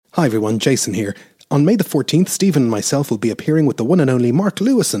Hi everyone, Jason here. On May the 14th, Stephen and myself will be appearing with the one and only Mark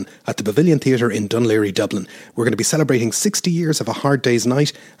Lewison at the Pavilion Theatre in Dunleary, Dublin. We're going to be celebrating 60 years of A Hard Day's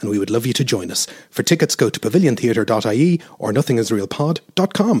Night, and we would love you to join us. For tickets, go to paviliontheatre.ie or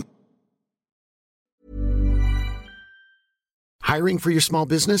nothingisrealpod.com. Hiring for your small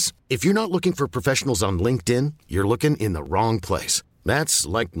business? If you're not looking for professionals on LinkedIn, you're looking in the wrong place. That's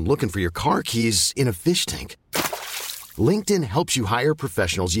like looking for your car keys in a fish tank. LinkedIn helps you hire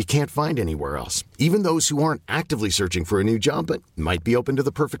professionals you can't find anywhere else, even those who aren't actively searching for a new job but might be open to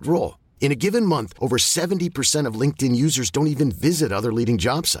the perfect role. In a given month, over 70% of LinkedIn users don't even visit other leading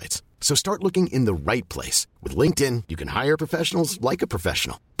job sites. So start looking in the right place. With LinkedIn, you can hire professionals like a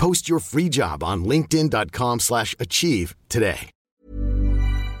professional. Post your free job on linkedin.com/achieve today.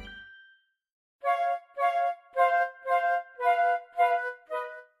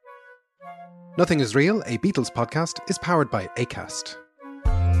 Nothing is Real, a Beatles podcast, is powered by Acast.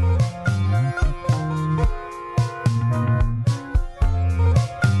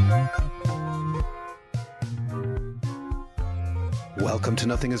 Welcome to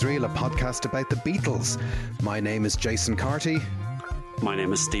Nothing is Real, a podcast about the Beatles. My name is Jason Carty. My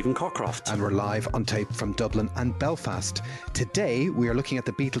name is Stephen Cockcroft. And we're live on tape from Dublin and Belfast. Today, we are looking at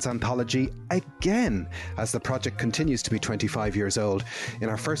the Beatles anthology again, as the project continues to be 25 years old. In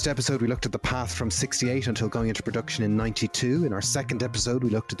our first episode, we looked at the path from 68 until going into production in 92. In our second episode, we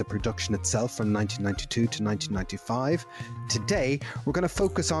looked at the production itself from 1992 to 1995. Today, we're going to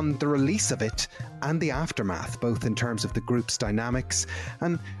focus on the release of it and the aftermath, both in terms of the group's dynamics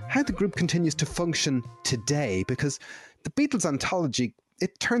and how the group continues to function today, because the Beatles anthology,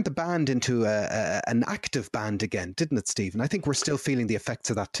 it turned the band into an active band again, didn't it, Stephen? I think we're still feeling the effects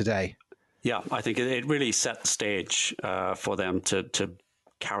of that today. Yeah, I think it really set the stage for them to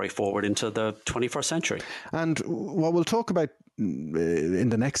carry forward into the 21st century. And what we'll talk about in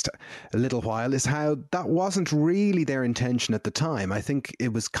the next little while is how that wasn't really their intention at the time. I think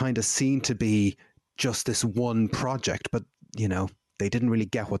it was kind of seen to be just this one project, but, you know, they didn't really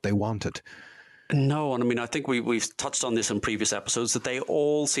get what they wanted. No, and I mean, I think we've touched on this in previous episodes, that they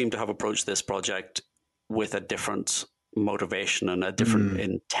all seem to have approached this project with a different motivation and a different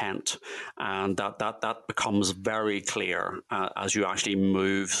intent, and that becomes very clear as you actually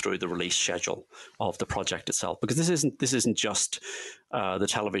move through the release schedule of the project itself. Because this isn't just the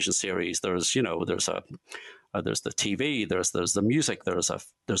television series. There's the TV, there's the music, there's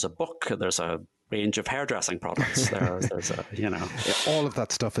a book, there's a range of hairdressing products. There's all of that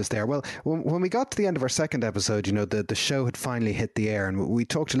stuff is there. Well, when we got to the end of our second episode, you know, the show had finally hit the air, and we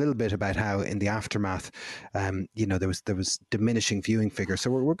talked a little bit about how in the aftermath, there was diminishing viewing figures.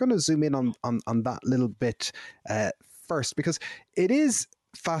 So we're going to zoom in on that little bit first, because it is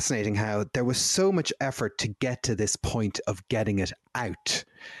fascinating how there was so much effort to get to this point of getting it out.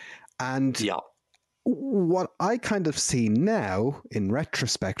 And yeah. What I kind of see now, in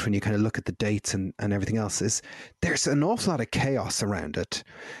retrospect, when you kind of look at the dates and everything else, is there's an awful lot of chaos around it.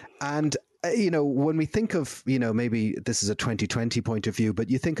 And, when we think of, maybe this is a 2020 point of view,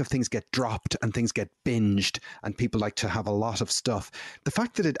 but you think of things get dropped and things get binged and people like to have a lot of stuff. The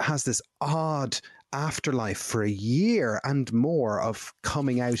fact that it has this odd afterlife for a year and more of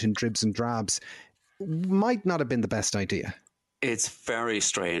coming out in dribs and drabs might not have been the best idea. It's very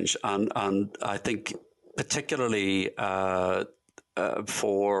strange, and I think particularly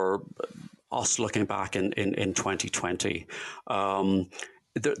for us looking back in 2020,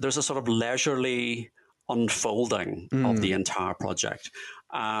 there's a sort of leisurely unfolding of the entire project,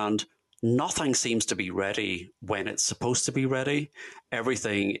 and nothing seems to be ready when it's supposed to be ready.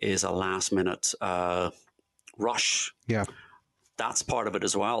 Everything is a last-minute rush. Yeah, that's part of it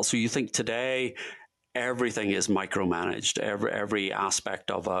as well. So you think today, everything is micromanaged. Every aspect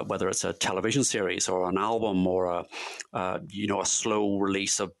of whether it's a television series or an album or a slow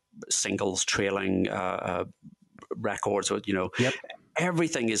release of singles trailing records, Yep.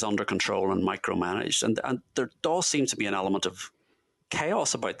 Everything is under control and micromanaged, and there does seem to be an element of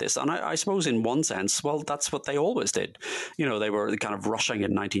chaos about this. And I suppose in one sense, well, that's what they always did. They were kind of rushing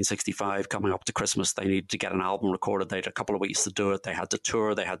in 1965, coming up to Christmas. They needed to get an album recorded. They had a couple of weeks to do it. They had to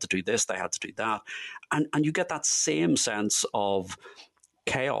tour. They had to do this. They had to do that. And you get that same sense of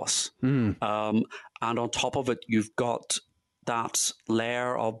chaos. And on top of it, you've got that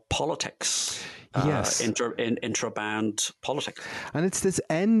layer of politics. Yes. Intra-band politics. And it's this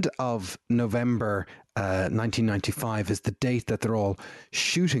end of November 1995 is the date that they're all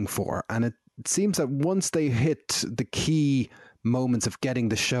shooting for. And it seems that once they hit the key moments of getting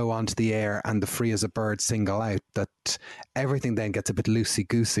the show onto the air and the Free as a Bird single out that everything then gets a bit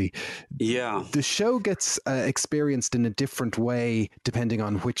loosey-goosey. Yeah. The show gets experienced in a different way depending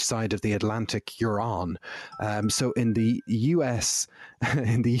on which side of the Atlantic you're on. So in the US,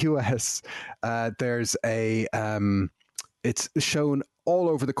 there's a... it's shown all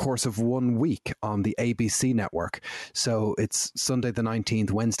over the course of 1 week on the ABC network. So it's Sunday the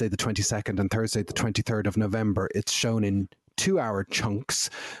 19th, Wednesday the 22nd, and Thursday the 23rd of November. It's shown in 2-hour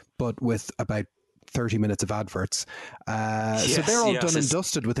chunks, but with about 30 minutes of adverts. So they're all done and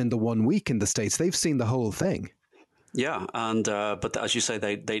dusted within the 1 week in the States. They've seen the whole thing. Yeah, and but as you say,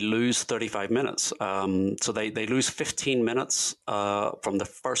 they lose 35 minutes. So they lose 15 minutes from the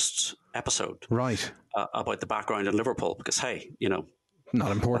first episode, right? About the background in Liverpool, because hey, not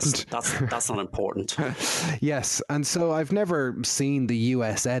important. That's not important. Yes, and so I've never seen the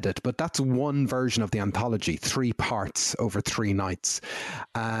US edit, but that's one version of the anthology, 3 parts over 3 nights,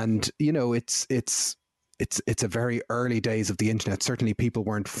 and it's a very early days of the internet. Certainly people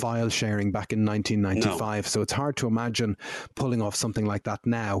weren't file sharing back in 1995. No. So it's hard to imagine pulling off something like that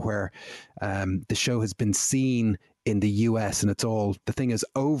now where the show has been seen in the US and the thing is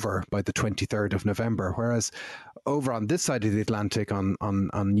over by the 23rd of November. Whereas over on this side of the Atlantic on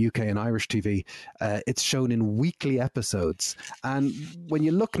UK and Irish TV, it's shown in weekly episodes. And when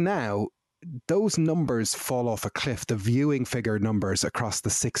you look now, those numbers fall off a cliff. The viewing figure numbers across the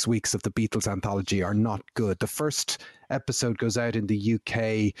 6 weeks of the Beatles anthology are not good. The first episode goes out in the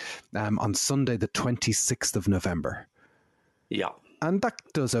UK on Sunday, the 26th of November. Yeah. And that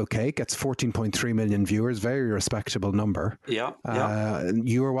does okay. Gets 14.3 million viewers. Very respectable number. Yeah.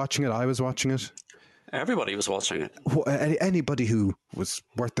 You were watching it. I was watching it. Everybody was watching it. Anybody who was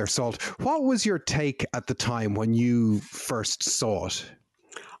worth their salt. What was your take at the time when you first saw it?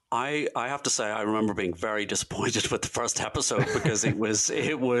 I have to say I remember being very disappointed with the first episode because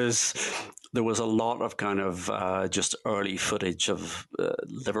there was a lot of kind of just early footage of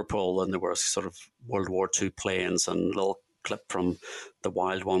Liverpool, and there were sort of World War II planes and a little clip from The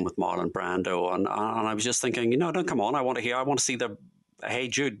Wild One with Marlon Brando, and I was just thinking, don't come on, I want to see the Hey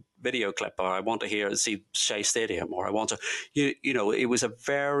Jude video clip, or I want to see Shea Stadium, or I want to, it was a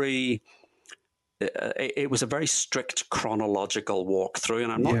very strict chronological walkthrough,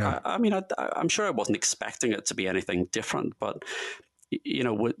 and I'm not. Yeah. I'm sure I wasn't expecting it to be anything different, but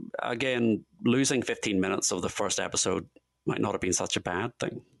again, losing 15 minutes of the first episode might not have been such a bad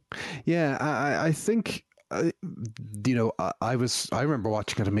thing. Yeah, I think. I remember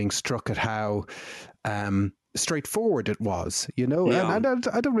watching it and being struck at how straightforward it was, yeah. And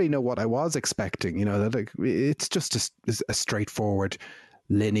I don't really know what I was expecting. That it's just a straightforward,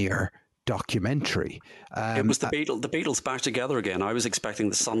 linear documentary. It was the Beatles back together again. I was expecting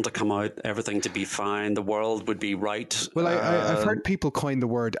the sun to come out, everything to be fine, the world would be right. Well, I've heard people coin the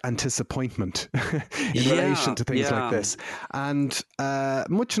word anticipantment in relation to things like this. And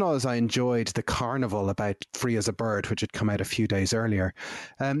much and all as I enjoyed the carnival about Free as a Bird, which had come out a few days earlier,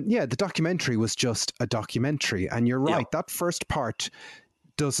 the documentary was just a documentary. And you're right, that first part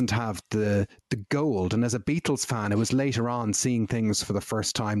doesn't have the gold. And as a Beatles fan, it was later on seeing things for the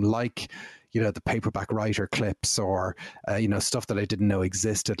first time, like the paperback writer clips, or stuff that I didn't know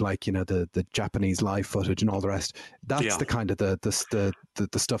existed, like the Japanese live footage and all the rest. That's the kind of the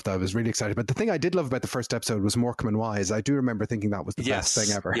stuff that I was really excited about. The thing I did love about the first episode was Morecambe and Wise. I do remember thinking that was the best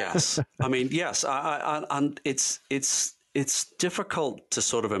thing ever. Yes, I mean, yes, and it's difficult to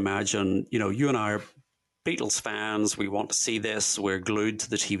sort of imagine. You and I are Beatles fans, we want to see this, we're glued to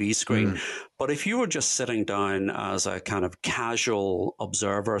the TV screen. But if you were just sitting down as a kind of casual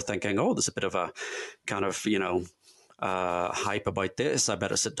observer thinking, there's a bit of a kind of, hype about this, I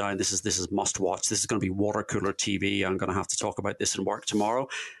better sit down, this is must watch, this is going to be water cooler TV, I'm going to have to talk about this in work tomorrow.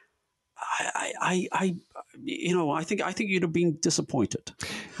 I think you'd have been disappointed.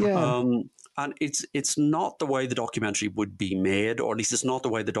 Yeah. And it's not the way the documentary would be made, or at least it's not the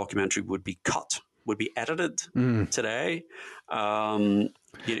way the documentary would be cut, would be edited today.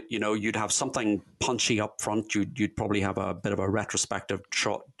 You'd have something punchy up front. You'd probably have a bit of a retrospective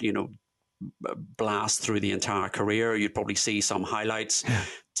shot, blast through the entire career. You'd probably see some highlights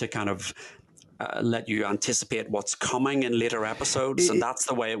to kind of let you anticipate what's coming in later episodes. And that's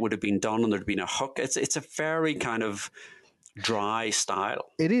the way it would have been done, and there'd been a hook. It's a very kind of dry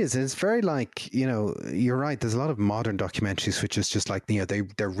style. It is. It's very like, you're right. There's a lot of modern documentaries which is just like, they're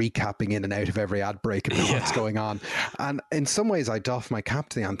recapping in and out of every ad break and what's going on. And in some ways I doff my cap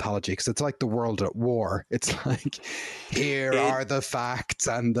to the anthology because it's like the world at war. It's like, here are the facts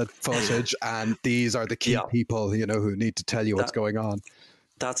and the footage, and these are the key people, who need to tell you what's going on.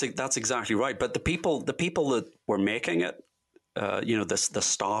 That's exactly right. But the people that were making it, the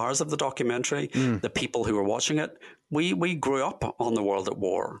stars of the documentary, the people who were watching it, we grew up on the world at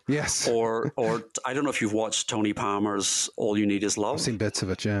war. Yes. Or I don't know if you've watched Tony Palmer's All You Need Is Love. I've seen bits of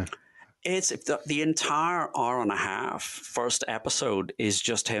it, yeah. It's the entire hour and a half first episode is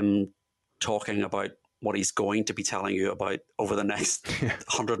just him talking about what he's going to be telling you about over the next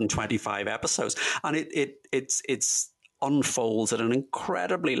 125 episodes. And it's unfolds at an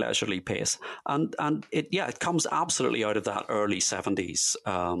incredibly leisurely pace. And it comes absolutely out of that early 70s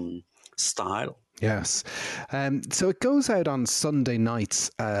style. Yes. So it goes out on Sunday nights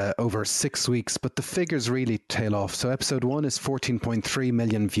over 6 weeks, but the figures really tail off. So episode 1 is 14.3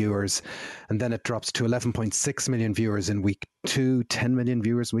 million viewers, and then it drops to 11.6 million viewers in week 2, 10 million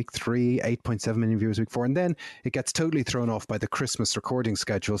viewers week 3, 8.7 million viewers week 4, and then it gets totally thrown off by the Christmas recording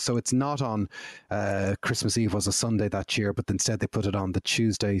schedule. So it's not on Christmas Eve was a Sunday that year, but instead they put it on the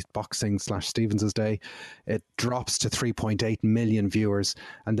Tuesday, Boxing/Stevens's Day. It drops to 3.8 million viewers,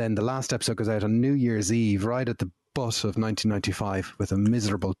 and then the last episode goes out on New Year's Eve, right at the butt of 1995, with a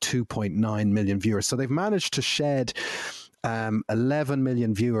miserable 2.9 million viewers. So they've managed to shed 11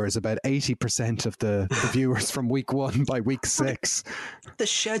 million viewers, about 80% of the viewers from week 1 by week 6. The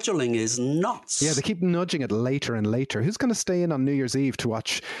scheduling is nuts. Yeah, they keep nudging it later and later. Who's going to stay in on New Year's Eve to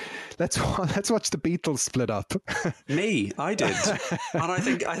watch? Let's watch the Beatles split up. Me, I did, and I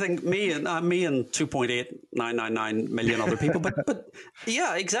think me and 2.8999 million other people. But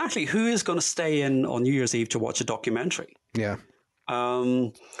yeah, exactly. Who is going to stay in on New Year's Eve to watch a documentary? Yeah.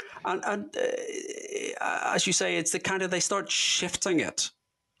 And as you say, it's the kind of, they start shifting it.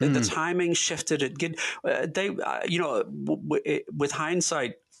 The timing shifted. With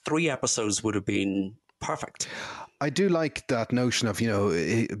hindsight, 3 episodes would have been perfect. I do like that notion of,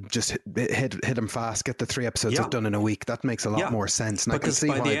 just hit them fast, get the 3 episodes done in a week. That makes a lot more sense. And because I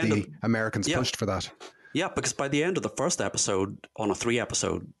can see why the Americans pushed for that. Yeah, because by the end of the first episode, on a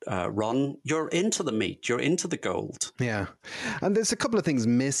 3-episode run, you're into the meat, you're into the gold. Yeah. And there's a couple of things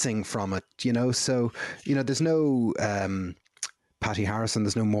missing from it, So, there's no Patty Harrison,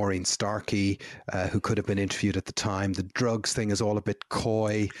 there's no Maureen Starkey, who could have been interviewed at the time. The drugs thing is all a bit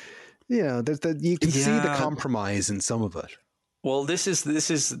coy. You can see the compromise in some of it. Well, this is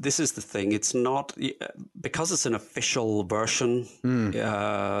the thing. It's not, because it's an official version.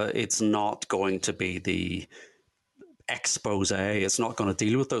 It's not going to be the expose. It's not going to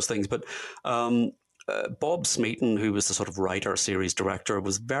deal with those things. But Bob Smeaton, who was the sort of writer, series director,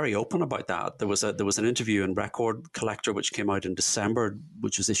 was very open about that. There was an interview in Record Collector which came out in December,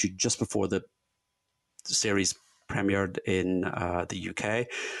 which was issued just before the series premiered in the UK,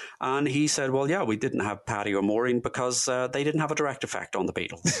 and he said, well, yeah, we didn't have Patty or Maureen because they didn't have a direct effect on the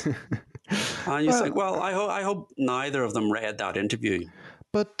Beatles. And you think, well, I hope neither of them read that interview.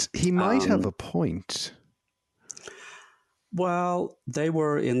 But he might have a point. Well, they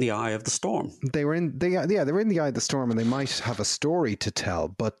were in the eye of the storm. They were in the eye of the storm, and they might have a story to tell,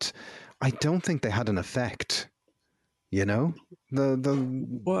 but I don't think they had an effect. No. You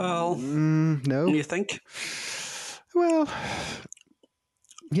think? Well,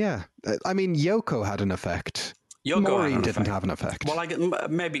 yeah. I mean, Yoko had an effect. Maureen didn't have an effect. Well,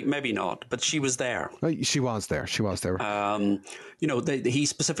 maybe not, but she was there. She was there. He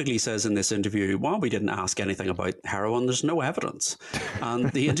specifically says in this interview, well, we didn't ask anything about heroin. There's no evidence.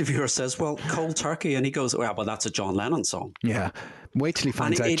 And the interviewer says, well, Cold Turkey. And he goes, well, that's a John Lennon song. Yeah. Wait till he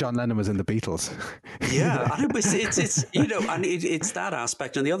finds out John Lennon was in the Beatles. Yeah. And it's that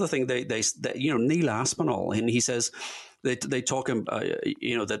aspect. And the other thing, they Neil Aspinall, and he says, they talk,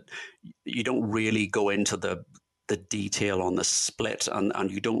 that you don't really go into the detail on the split,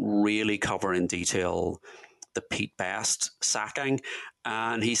 and you don't really cover in detail the Pete Best sacking.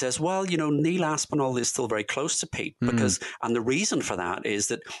 And he says, well, Neil Aspinall is still very close to Pete because, and the reason for that is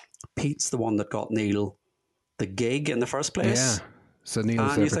that Pete's the one that got Neil the gig in the first place. Yeah. So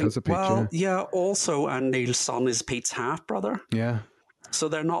Neil's there because of Pete. Well, also, and Neil's son is Pete's half brother. Yeah. So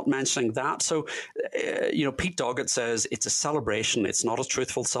they're not mentioning that. So, Pete Doggett says it's a celebration. It's not a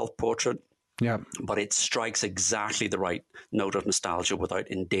truthful self-portrait. Yeah. But it strikes exactly the right note of nostalgia without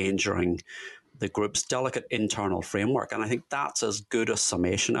endangering the group's delicate internal framework. And I think that's as good a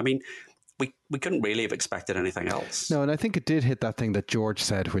summation. I mean, we couldn't really have expected anything else. No, and I think it did hit that thing that George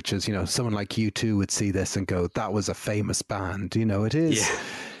said, which is, someone like U2 would see this and go, that was a famous band. It is. Yeah.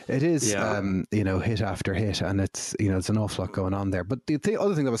 It is, hit after hit, and it's, it's an awful lot going on there. But the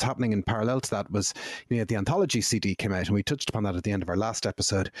other thing that was happening in parallel to that was, the anthology CD came out, and we touched upon that at the end of our last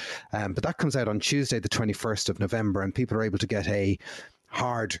episode. But that comes out on Tuesday, the 21st of November, and people are able to get a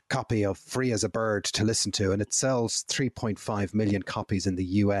hard copy of Free as a Bird to listen to, and it sells 3.5 million copies in the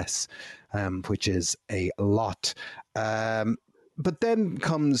US, which is a lot. But then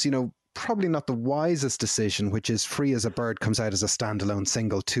comes, probably not the wisest decision, which is Free as a Bird comes out as a standalone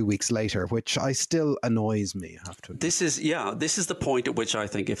single 2 weeks later, which I still annoys me, I have to admit. This is the point at which I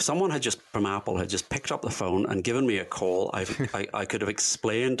think if someone from Apple had just picked up the phone and given me a call, I could have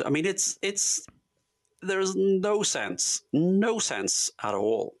explained. I mean, there's no sense at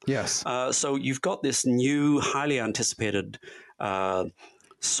all. Yes. So you've got this new, highly anticipated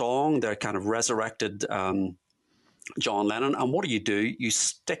song. They're kind of resurrected John Lennon. And what do? You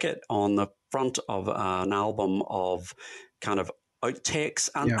stick it on the front of an album of kind of outtakes.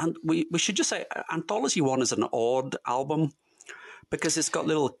 And we should just say Anthology 1 is an odd album because it's got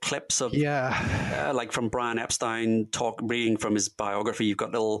little clips of, like from Brian Epstein reading from his biography. You've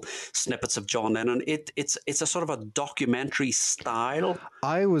got little snippets of John Lennon. It's a sort of a documentary style.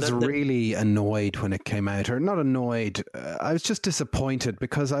 I was really annoyed when it came out, or not annoyed. I was just disappointed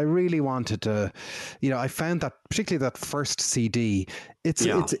because I really wanted to, I found that particularly that first CD, it's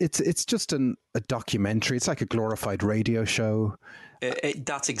just a documentary. It's like a glorified radio show.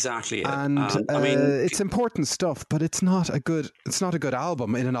 That's exactly it. And I mean, it's important stuff, but it's not a good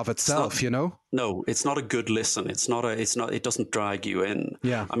album in and of itself, No, it's not a good listen. It doesn't drag you in.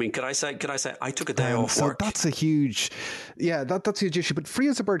 Yeah. I mean, could I say I took a day off work. So that's a huge issue. But Free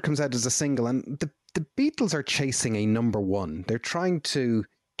as a Bird comes out as a single, and the Beatles are chasing a number one. They're trying to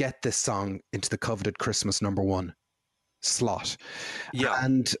get this song into the coveted Christmas #1 slot. Yeah.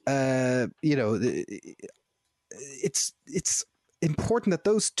 And it's important that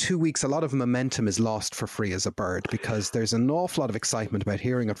those 2 weeks, a lot of momentum is lost for Free as a Bird because there's an awful lot of excitement about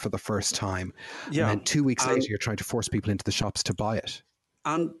hearing it for the first time. Yeah. And then 2 weeks later, you're trying to force people into the shops to buy it.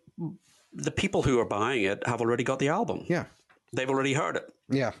 And the people who are buying it have already got the album. Yeah. They've already heard it.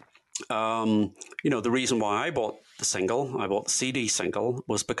 Yeah. The reason why I bought the CD single,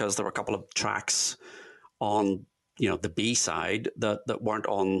 was because there were a couple of tracks on, the B side that weren't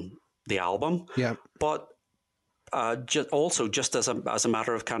on the album. Yeah. But just as a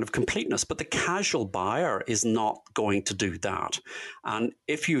matter of kind of completeness, but the casual buyer is not going to do that. And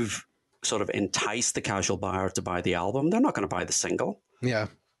if you've sort of enticed the casual buyer to buy the album, they're not going to buy the single. Yeah.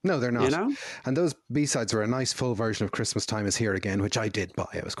 No, they're not. And those B-sides were a nice full version of Christmas Time Is Here Again, which I did buy.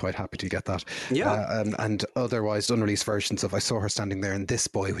 I was quite happy to get that. Yeah. And otherwise unreleased versions of I Saw Her Standing There and This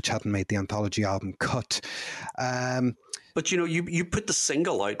Boy, which hadn't made the anthology album cut. But, you put the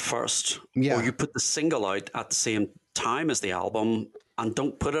single out first, or you put the single out at the same time as the album and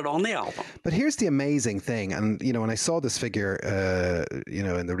don't put it on the album. But here's the amazing thing. And, when I saw this figure,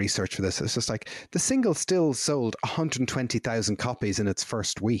 in the research for this, it's just like the single still sold 120,000 copies in its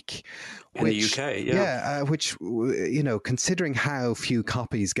first week. In the UK, which, considering how few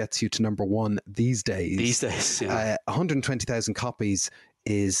copies gets you to #1 these days, 120,000 copies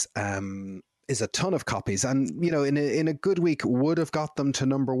is a ton of copies, and in a good week would have got them to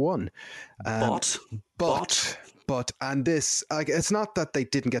 #1. But this, it's not that they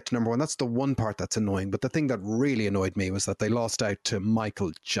didn't get to #1. That's the one part that's annoying. But the thing that really annoyed me was that they lost out to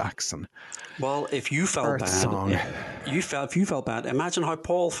Michael Jackson. Well, if you felt if you felt bad, imagine how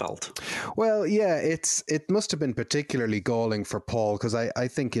Paul felt. Well, yeah, it must have been particularly galling for Paul because I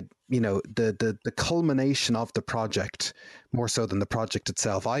think it, the culmination of the project, more so than the project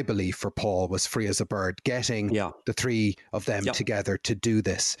itself, I believe for Paul was Free as a Bird, getting the three of them together to do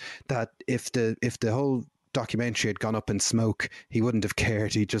this. That if the whole documentary had gone up in smoke, he wouldn't have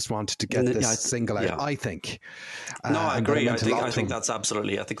cared. He just wanted to get this single out. I think. No, I agree. I think that's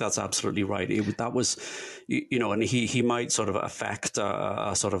absolutely right. That was, and he might sort of affect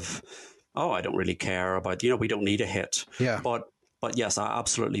a sort of, I don't really care about, we don't need a hit. Yeah. But yes,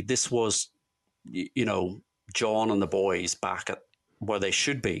 absolutely. This was, John and the boys back at where they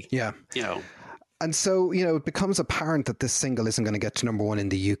should be. Yeah. And so, it becomes apparent that this single isn't going to get to #1 in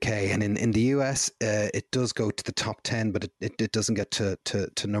the UK. And in the US, it does go to the top 10, but it doesn't get to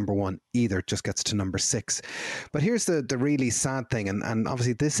 #1 either. It just gets to #6. But here's the really sad thing. And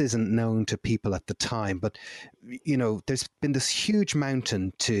obviously this isn't known to people at the time, but, there's been this huge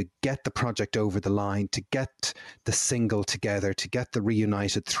mountain to get the project over the line, to get the single together, to get the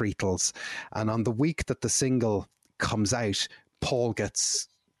reunited Threetles. And on the week that the single comes out, Paul gets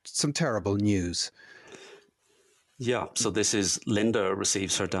some terrible news. Yeah, so this is Linda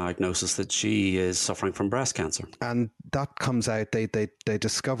receives her diagnosis that she is suffering from breast cancer, and that comes out. They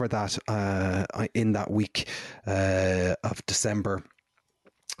discover that in that week of December,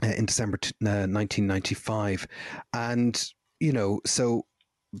 in December 1995, and so.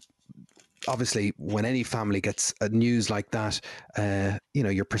 Obviously, when any family gets a news like that,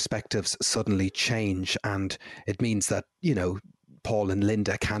 your perspectives suddenly change, and it means that Paul and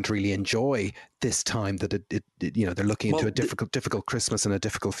Linda can't really enjoy this time, that they're looking into a difficult Christmas and a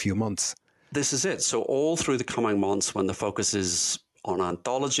difficult few months. This is it. So all through the coming months, when the focus is on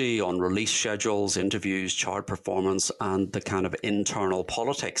anthology, on release schedules, interviews, chart performance, and the kind of internal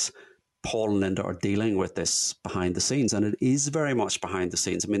politics, Paul and Linda are dealing with this behind the scenes. And it is very much behind the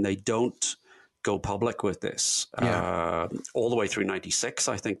scenes. I mean, they don't go public with this. All the way through 96,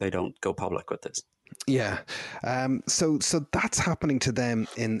 I think they don't go public with this. Yeah. So that's happening to them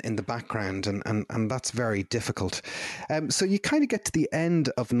in the background, and that's very difficult. So you kind of get to the end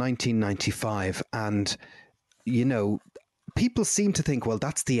of 1995, and, people seem to think, well,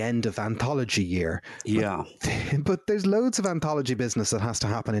 that's the end of anthology year. Yeah. But there's loads of anthology business that has to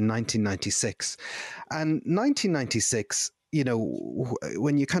happen in 1996. And 1996,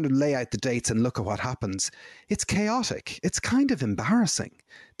 when you kind of lay out the dates and look at what happens, it's chaotic. It's kind of embarrassing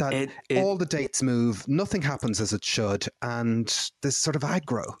that all the dates move, nothing happens as it should, and there's sort of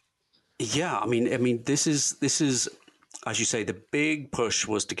aggro. Yeah, I mean, this is, as you say, the big push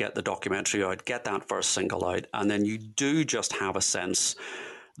was to get the documentary out, get that first single out, and then you do just have a sense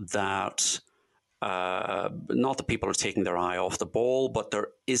that not that people are taking their eye off the ball, but there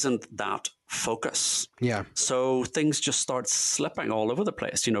isn't that focus. Yeah. So things just start slipping all over the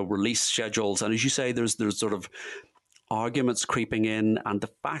place, release schedules. And as you say, there's sort of arguments creeping in. And the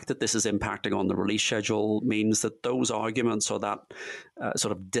fact that this is impacting on the release schedule means that those arguments, or that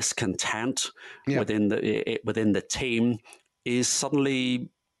sort of discontent within the team, is suddenly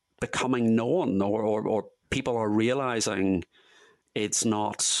becoming known, or people are realizing it's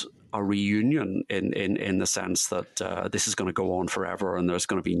not a reunion in the sense that this is going to go on forever and there's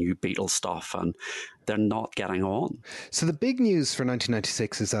going to be new Beatles stuff, and they're not getting on. So the big news for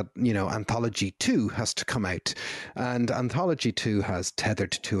 1996 is that, Anthology 2 has to come out, and Anthology 2 has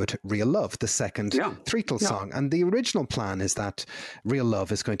tethered to it Real Love, the second Treacle song. And the original plan is that Real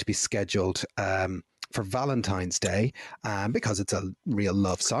Love is going to be scheduled for Valentine's Day, because it's a real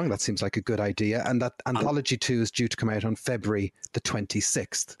love song. That seems like a good idea. And that Anthology 2 is due to come out on February the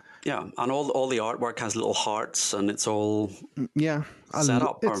 26th. Yeah, and all the artwork has little hearts, and it's all set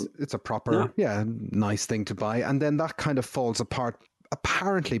up. It's a proper, nice thing to buy. And then that kind of falls apart,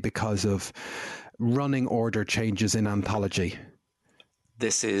 apparently because of running order changes in Anthology.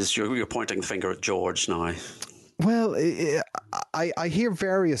 This is, you're pointing the finger at George now. Well, I hear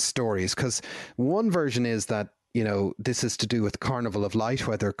various stories, because one version is that, this is to do with Carnival of Light,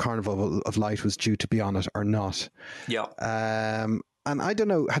 whether Carnival of Light was due to be on it or not. Yeah. And I don't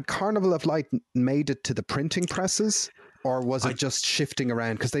know, had Carnival of Light made it to the printing presses, or was it just shifting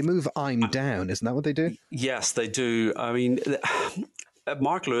around? Because they move I'm Down, isn't that what they do? Yes, they do. I mean,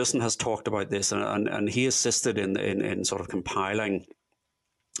 Mark Lewison has talked about this, and he assisted in sort of compiling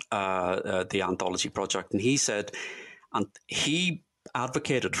the anthology project, and he said, and he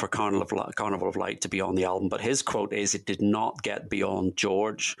advocated for Carnival of Light to be on the album, but his quote is, "It did not get beyond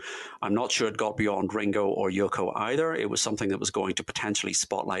George. I'm not sure it got beyond Ringo or Yoko either. It was something that was going to potentially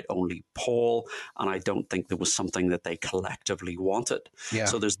spotlight only Paul, and I don't think there was something that they collectively wanted." Yeah.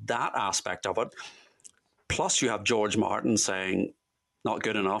 So there's that aspect of it. Plus you have George Martin saying, not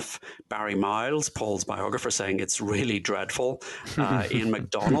good enough. Barry Miles, Paul's biographer, saying it's really dreadful. Ian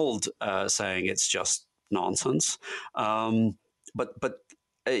MacDonald saying it's just nonsense. But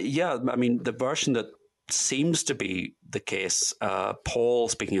I mean, the version that seems to be the case, Paul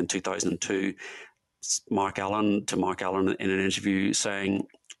speaking in 2002, Mark Allen in an interview saying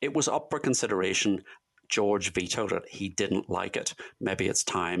it was up for consideration. George vetoed it. He didn't like it. Maybe its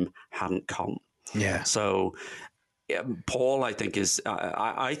time hadn't come. Yeah. So Paul, I think, is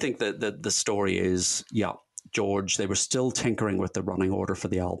I think that the story is, George, they were still tinkering with the running order for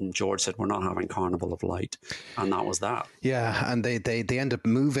the album. George said, we're not having Carnival of Light. And that was that. Yeah, and they end up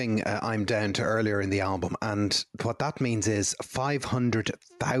moving I'm Down to earlier in the album. And what that means is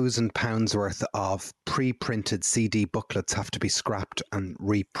 £500,000 worth of pre-printed CD booklets have to be scrapped and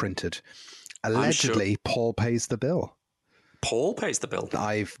reprinted. Allegedly, Paul pays the bill. Paul pays the bill.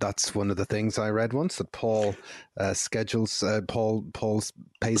 That's one of the things I read once, that Paul Paul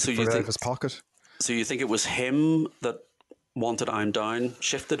pays for it out of his pocket. So you think it was him that wanted I'm Down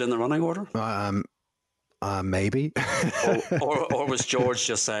shifted in the running order? Maybe. or was George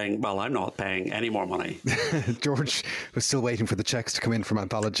just saying, well, I'm not paying any more money? George was still waiting for the checks to come in from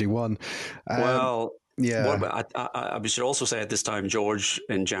Anthology 1. Yeah. I should also say at this time, George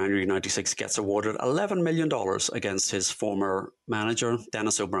in January 96 gets awarded $11 million against his former manager,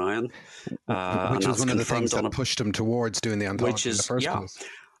 Dennis O'Brien. Which was one of the things that pushed him towards doing the anthology in the first place.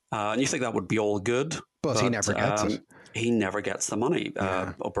 And you think that would be all good. But he never gets it. he never gets the money.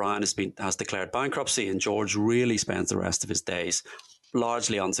 O'Brien has declared bankruptcy, and George really spends the rest of his days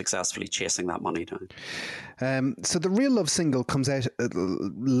largely unsuccessfully chasing that money down. So the Real Love single comes out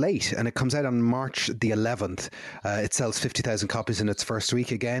late, and it comes out on March the 11th. It sells 50,000 copies in its first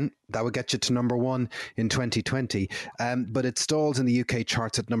week again. That would get you to number 1 in 2020. But it stalls in the UK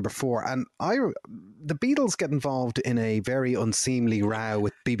charts at number 4. And the Beatles get involved in a very unseemly row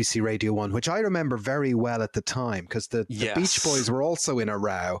with BBC Radio 1, which I remember very well at the time, because the Beach Boys were also in a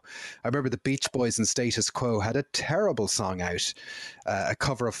row. I remember the Beach Boys and Status Quo had a terrible song out, a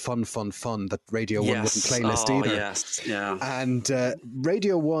cover of Fun, Fun, Fun that Radio 1 wouldn't playlist either. Yes, yeah. And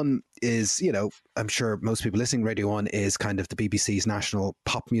Radio 1 is, I'm sure most people listening, Radio 1 is kind of the BBC's national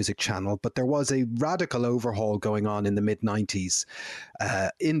pop music channel, but there was a radical overhaul going on in the mid-90s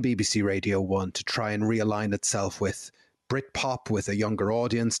in BBC Radio 1 to try and realign itself with Britpop, with a younger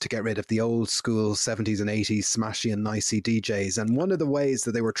audience, to get rid of the old school 70s and 80s smashy and nicey DJs. And one of the ways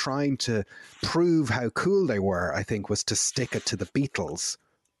that they were trying to prove how cool they were, I think, was to stick it to the Beatles.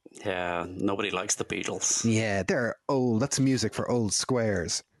 Yeah, nobody likes the Beatles. Yeah, they're old. That's music for old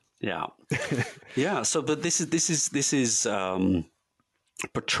squares. Yeah, yeah. So, but this is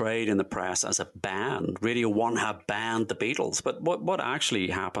portrayed in the press as a ban. Radio 1 have banned the Beatles. But what actually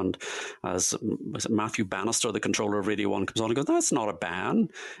happened, as was it Matthew Bannister, the controller of Radio 1, comes on and goes, "That's not a ban.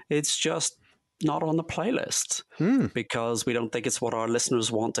 It's just not on the playlist because we don't think it's what our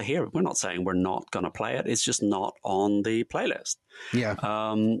listeners want to hear. We're not saying we're not going to play it. It's just not on the playlist." Yeah.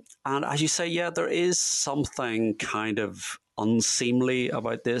 And as you say, yeah, there is something kind of unseemly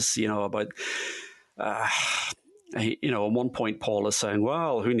about this, about, at one point Paul is saying,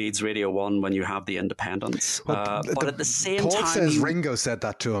 well, who needs Radio 1 when you have the Independents? But at the same time... Paul says Ringo said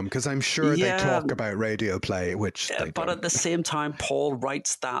that to him, because I'm sure they talk about radio play, which they but don't. At the same time, Paul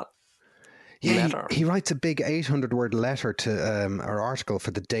writes that letter. He writes a big 800-word letter to or article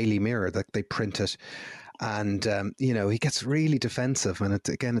for the Daily Mirror that they print it. And, he gets really defensive. And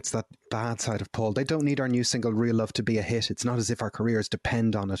it's that bad side of Paul. They don't need our new single, Real Love, to be a hit. It's not as if our careers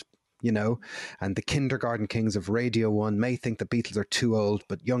depend on it, And the kindergarten kings of Radio 1 may think the Beatles are too old,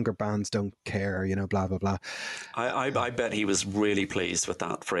 but younger bands don't care, blah, blah, blah. I bet he was really pleased with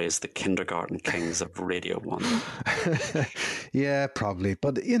that phrase, the kindergarten kings of Radio 1. Yeah, probably.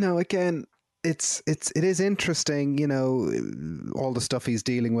 But, again... It is interesting, all the stuff he's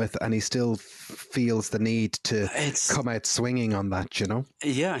dealing with, and he still feels the need to come out swinging on that,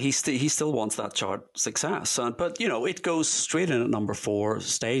 Yeah, he still wants that chart success. But, it goes straight in at number 4,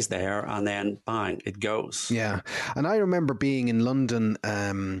 stays there, and then bang, it goes. Yeah. And I remember being in London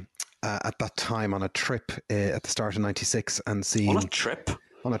at that time on a trip at the start of 96 and seeing... On a trip?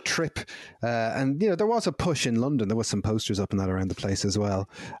 On a trip. And, there was a push in London. There was some posters up and that around the place as well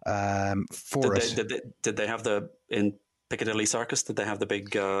for it. Did they have in Piccadilly Circus, did they have the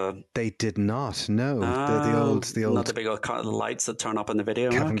big... They did not, no. The old... Not the big lights that turn up in the video?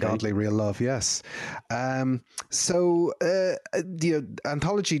 Kevin Godley, Real Love, yes. So the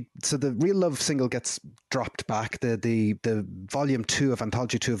Anthology... So the Real Love single gets dropped back. The Volume 2 of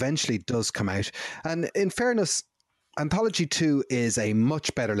Anthology 2 eventually does come out. And in fairness... Anthology 2 is a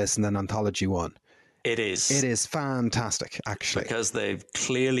much better listen than Anthology 1. It is. It is fantastic, actually. Because they've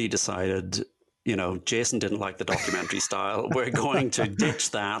clearly decided, Jason didn't like the documentary style. We're going to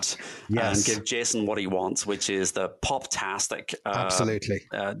ditch that and give Jason what he wants, which is the pop-tastic. Absolutely.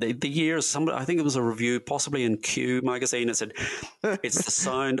 The years, I think it was a review, possibly in Q magazine, it said, it's the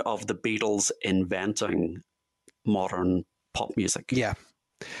sound of the Beatles inventing modern pop music. Yeah.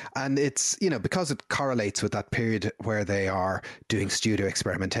 And it's, because it correlates with that period where they are doing studio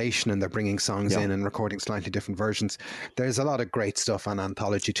experimentation and they're bringing songs in and recording slightly different versions. There's a lot of great stuff on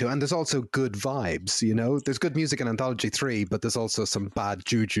Anthology 2. And there's also good vibes, There's good music in Anthology 3, but there's also some bad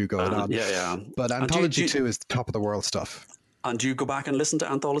juju going on. Yeah. But Anthology 2 is the top of the world stuff. And do you go back and listen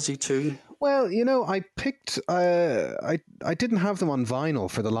to Anthology 2? Well, I picked... I didn't have them on vinyl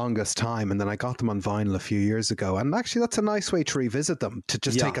for the longest time, and then I got them on vinyl a few years ago. And actually, that's a nice way to revisit them, to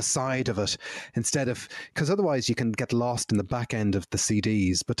just take a side of it instead of... Because otherwise you can get lost in the back end of the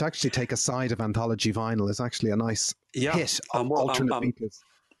CDs. But to actually take a side of Anthology vinyl is actually a nice hit of alternate Beatles.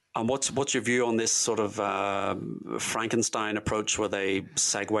 And what's your view on this sort of Frankenstein approach where they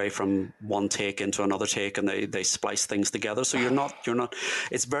segue from one take into another take and they splice things together? So you're not.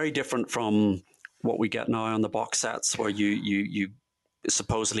 It's very different from what we get now on the box sets where you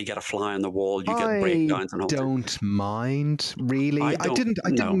supposedly get a fly on the wall, you get breakdowns and all. I don't mind really.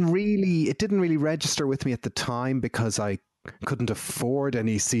 It didn't really register with me at the time because I couldn't afford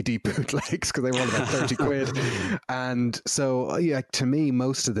any CD bootlegs because they were all about 30 quid. And so, to me,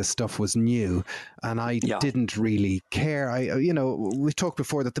 most of this stuff was new, and I didn't really care. We talked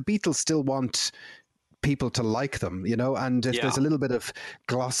before that the Beatles still want people to like them, and if there's a little bit of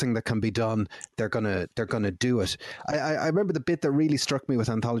glossing that can be done, they're gonna do it. I remember the bit that really struck me with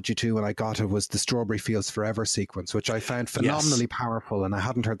Anthology 2 when I got it was the Strawberry Fields Forever sequence, which I found phenomenally powerful, and I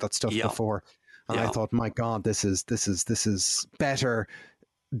hadn't heard that stuff before. And I thought, my God, this is better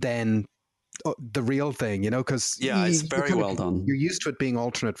than the real thing, because it's very well done. You're used to it being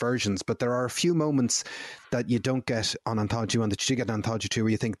alternate versions, but there are a few moments that you don't get on Anthology 1 that you get on Anthology 2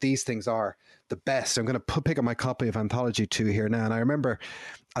 where you think these things are the best. I'm going to pick up my copy of Anthology 2 here now, and I remember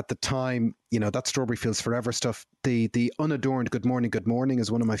at the time, that Strawberry Fields Forever stuff, the unadorned Good Morning is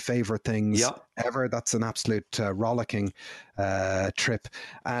one of my favorite things ever. That's an absolute rollicking trip.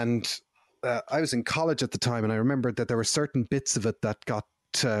 And I was in college at the time, and I remember that there were certain bits of it that got,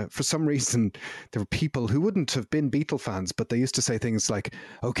 for some reason, there were people who wouldn't have been Beatle fans, but they used to say things like,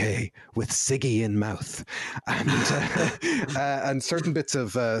 okay, with Siggy in mouth. And certain bits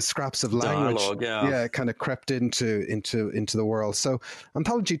of scraps of language kind of crept into the world. So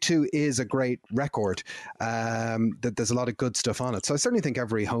Anthology 2 is a great record. That there's a lot of good stuff on it. So I certainly think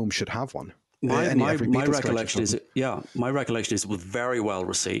every home should have one. My recollection is it was very well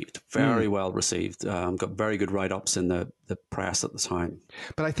received, got very good write-ups in the press at the time.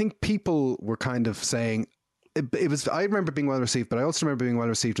 But I think people were kind of saying it was. I remember being well received, but I also remember being well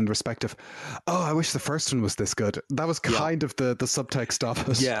received in the respect of, I wish the first one was this good. That was kind of the subtext of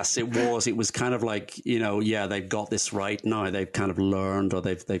it. Yes, it was. It was kind of like, they've got this right now. They've kind of learned, or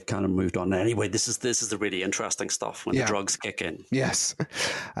they've kind of moved on. Anyway, this is the really interesting stuff when the drugs kick in. Yes.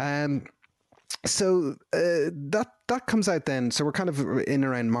 So that comes out then. So we're kind of in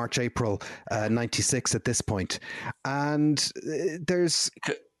around March, April, 96 at this point, and there's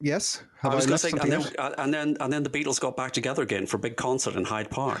yes. I was going to say, and then the Beatles got back together again for a big concert in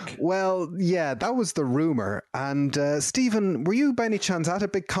Hyde Park. Well, yeah, that was the rumor. And Stephen, were you by any chance at a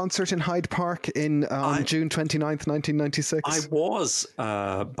big concert in Hyde Park on June 29th, 1996? I was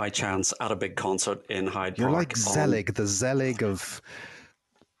by chance at a big concert in Hyde Park. You're like Zelig, the Zelig of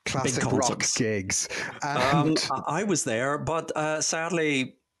classic rock gigs. And I was there, but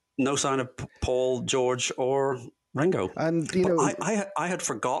sadly, no sign of Paul, George, or Ringo. And I had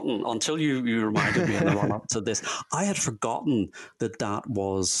forgotten until you reminded me in the run up to this. I had forgotten that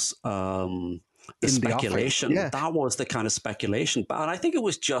was the speculation. That was the kind of speculation, and I think it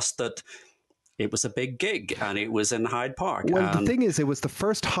was just that. It was a big gig, and it was in Hyde Park. Well, the thing is, it was the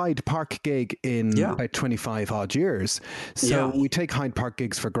first Hyde Park gig in about 25 odd years. So we take Hyde Park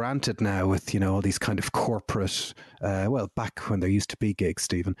gigs for granted now with, all these kind of corporate, back when there used to be gigs,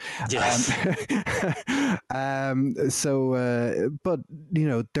 Stephen. Yes. But,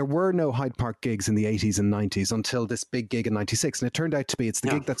 there were no Hyde Park gigs in the 80s and 90s until this big gig in 96. And it turned out to be, it's the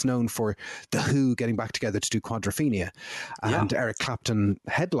gig that's known for The Who getting back together to do Quadrophenia. And Eric Clapton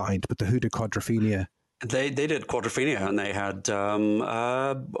headlined, but The Who did Quadrophenia. They did Quadrophenia, and they had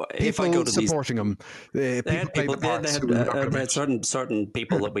people supporting them. They had certain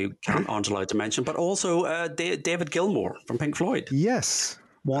people that aren't allowed to mention, but also David Gilmour from Pink Floyd. Yes.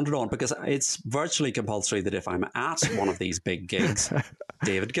 Wandered on, because it's virtually compulsory that if I'm at one of these big gigs,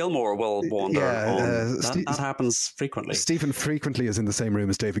 David Gilmour will wander on. That happens frequently. Stephen frequently is in the same room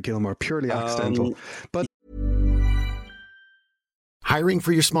as David Gilmour, purely accidental. But Hiring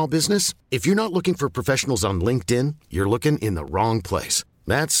for your small business? If you're not looking for professionals on LinkedIn, you're looking in the wrong place.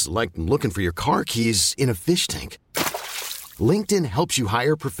 That's like looking for your car keys in a fish tank. LinkedIn helps you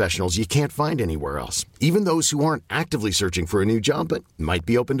hire professionals you can't find anywhere else, even those who aren't actively searching for a new job but might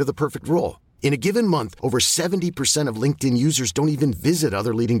be open to the perfect role. In a given month, over 70% of LinkedIn users don't even visit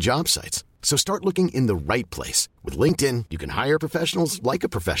other leading job sites. So start looking in the right place. With LinkedIn, you can hire professionals like a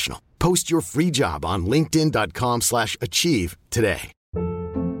professional. Post your free job on linkedin.com/achieve today.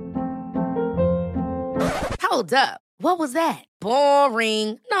 Hold up. What was that?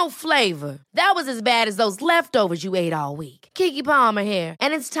 Boring. No flavor. That was as bad as those leftovers you ate all week. Keke Palmer here,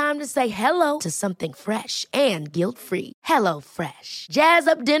 and it's time to say hello to something fresh and guilt-free. Hello Fresh. Jazz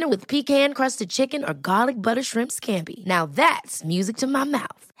up dinner with pecan-crusted chicken or garlic butter shrimp scampi. Now that's music to my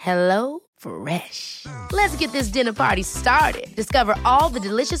mouth. Hello Fresh. Let's get this dinner party started. Discover all the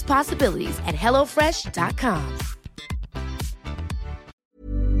delicious possibilities at HelloFresh.com.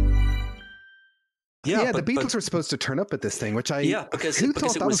 Yeah, the Beatles were supposed to turn up at this thing, which who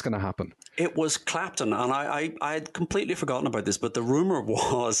thought that was going to happen? It was Clapton, and I had completely forgotten about this, but the rumor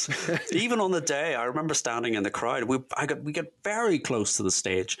was, even on the day, I remember standing in the crowd, we got very close to the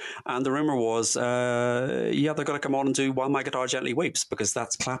stage, and the rumor was, they're going to come on and do While My Guitar Gently Weeps, because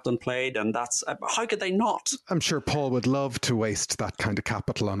that's Clapton played, and that's, how could they not? I'm sure Paul would love to waste that kind of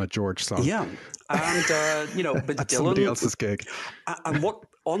capital on a George song. Yeah, and, but at Dylan... somebody else's gig. And what...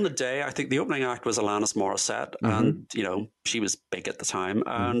 On the day, I think the opening act was Alanis Morissette, and, she was big at the time.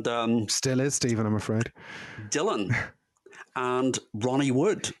 And still is, Stephen, I'm afraid. Dylan and Ronnie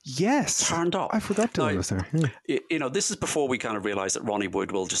Wood turned up. I forgot Dylan was there. Yeah. This is before we kind of realized that Ronnie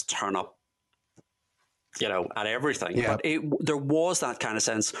Wood will just turn up, at everything. Yeah. But there was that kind of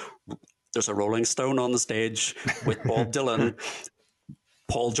sense. There's a Rolling Stone on the stage with Bob Dylan.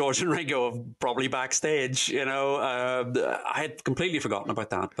 Paul, George, and Ringo are probably backstage. I had completely forgotten about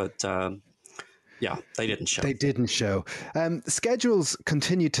that, but they didn't show. They didn't show. Schedules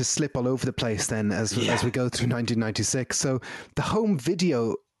continued to slip all over the place then as we go through 1996. So the home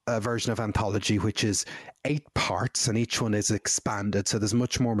video version of Anthology, which is 8 parts, and each one is expanded, so there's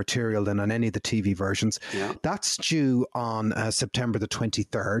much more material than on any of the TV versions. Yeah. That's due on September the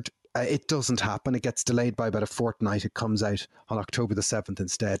 23rd. It doesn't happen. It gets delayed by about a fortnight. It comes out on October the 7th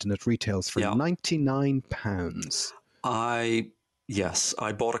instead, and it retails for £99. I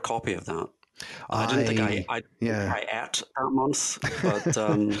bought a copy of that. I didn't think I ate that month, but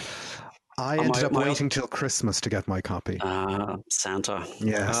I ended up waiting till Christmas to get my copy. Santa.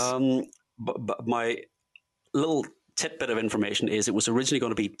 Yes. But my little tidbit of information is it was originally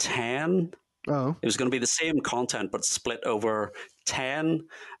going to be 10. Oh. It was going to be the same content, but split over 10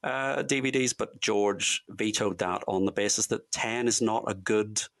 DVDs, but George vetoed that on the basis that 10 is not a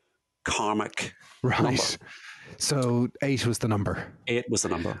good karmic number. So 8 was the number. 8 was the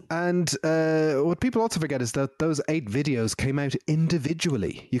number. And what people also forget is that those 8 videos came out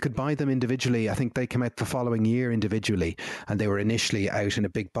individually. You could buy them individually. I think they came out the following year individually, and they were initially out in a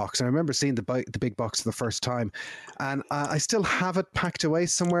big box. And I remember seeing the big box for the first time, and I still have it packed away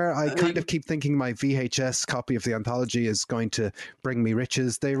somewhere. I kind of keep thinking my VHS copy of the Anthology is going to bring me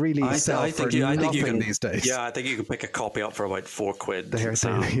riches. They really sell for nothing these days. Yeah, I think you can pick a copy up for about £4.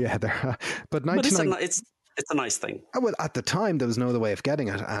 But it's a nice thing. Well, at the time, there was no other way of getting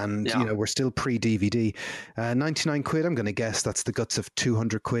it. And, we're still pre-DVD. 99 quid, I'm going to guess that's the guts of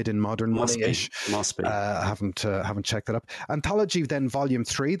 200 quid in modern money-ish. Must be. I haven't checked that up. Anthology, then, Volume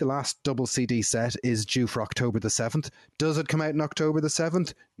 3, the last double CD set, is due for October the 7th. Does it come out in October the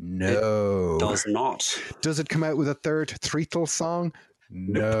 7th? No. It does not. Does it come out with a third Threetle song?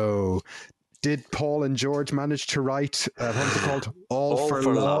 No. Did Paul and George manage to write what was it called? All for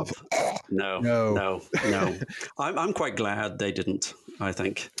Love? No. I'm quite glad they didn't, I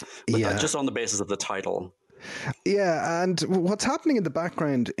think. But just on the basis of the title. Yeah, and what's happening in the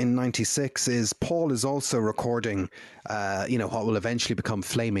background in 96 is Paul is also recording, what will eventually become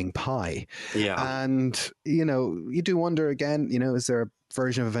Flaming Pie. Yeah. And, you do wonder again, is there a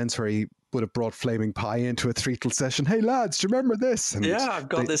version of events where he would have brought Flaming Pie into a Threetle session? Hey, lads, do you remember this? And I've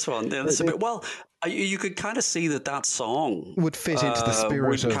got this one. Yeah, this you could kind of see that song would fit into the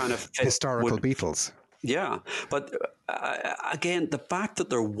spirit of historical Beatles. Yeah, but again, the fact that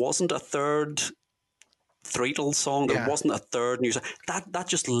there wasn't a third Threetle song, there wasn't a third new song, that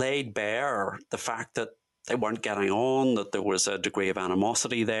just laid bare the fact that they weren't getting on, that there was a degree of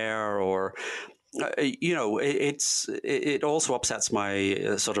animosity there, or it also upsets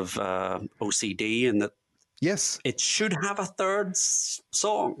my sort of OCD in that. Yes. It should have a third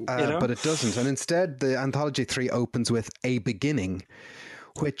song, but it doesn't. And instead, the Anthology 3 opens with A Beginning,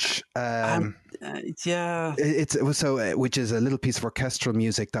 which which is a little piece of orchestral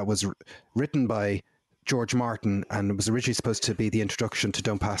music that was written by George Martin, and it was originally supposed to be the introduction to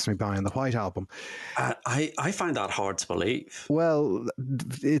Don't Pass Me By on the White Album. I find that hard to believe. Well,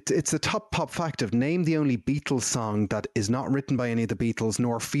 it's a top pop fact of name the only Beatles song that is not written by any of the Beatles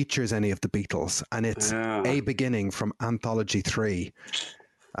nor features any of the Beatles, and it's A Beginning from Anthology 3.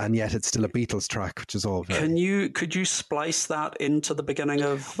 And yet it's still a Beatles track, which is all very... Could you splice that into the beginning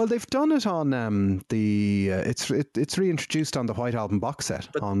of... Well, they've done it on it's reintroduced on the White Album box set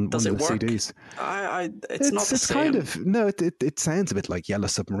on one of the CDs. It's not the same. Kind of... No, it sounds a bit like Yellow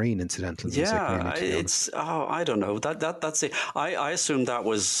Submarine, incidentally. Yeah, I don't know. That's it. I assumed that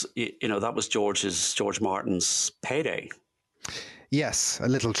was, that was George Martin's payday. Yes, a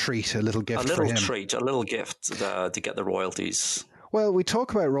little treat, a little gift for him. A little gift to get the royalties. Well, we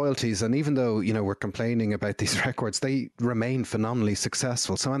talk about royalties, and even though, we're complaining about these records, they remain phenomenally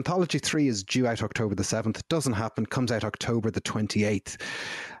successful. So Anthology 3 is due out October the 7th. Doesn't happen, comes out October the 28th.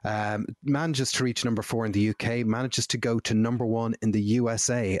 Manages to reach number 4 in the UK, manages to go to number 1 in the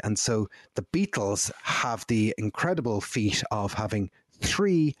USA. And so the Beatles have the incredible feat of having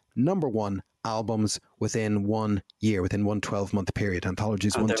 3 number 1 albums within 1 year, within one 12-month period.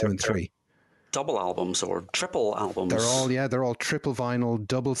 Anthologies 1, 2, and 3. Double albums or triple albums. They're all triple vinyl,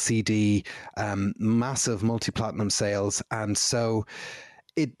 double CD, massive multi-platinum sales. And so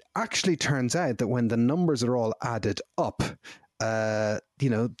it actually turns out that when the numbers are all added up, the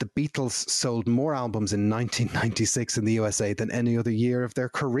Beatles sold more albums in 1996 in the USA than any other year of their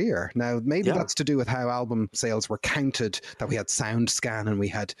career. Now, maybe that's to do with how album sales were counted, that we had SoundScan and we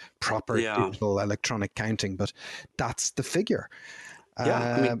had proper digital electronic counting, but that's the figure.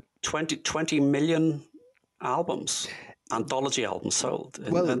 20 million albums, anthology albums sold.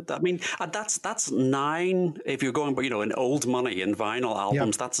 Well, that's 9. If you're going, in old money in vinyl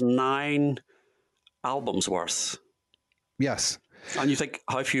albums, that's 9 albums worth. Yes. And you think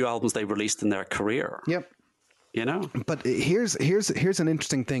how few albums they released in their career. Yep. But here's an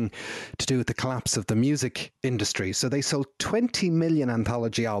interesting thing to do with the collapse of the music industry. So they sold 20 million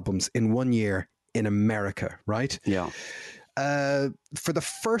anthology albums in 1 year in America, right? Yeah. For the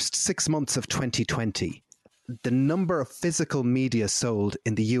first 6 months of 2020, the number of physical media sold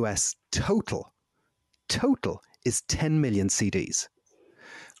in the US total is 10 million CDs.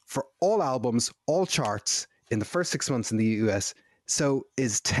 For all albums, all charts in the first 6 months in the US, so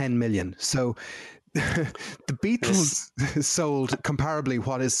is 10 million. So the Beatles sold comparably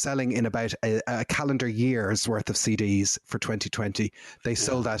what is selling in about a calendar year's worth of CDs for 2020. They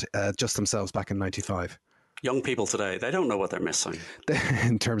sold that just themselves back in 95. Young people today, they don't know what they're missing.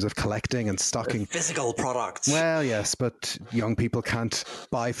 In terms of collecting and stocking. Physical products. Well, yes, but young people can't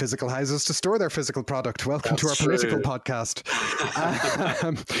buy physical houses to store their physical product. Welcome to our political podcast.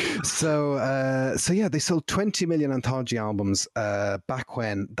 So they sold 20 million anthology albums back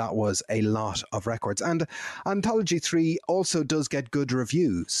when that was a lot of records. And Anthology 3 also does get good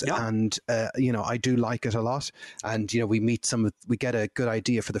reviews. Yeah. And, I do like it a lot. And, we get a good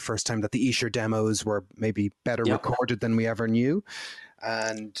idea for the first time that the Esher demos were maybe better recorded than we ever knew.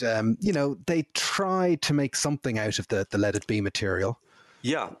 And, they try to make something out of the Let It Be material.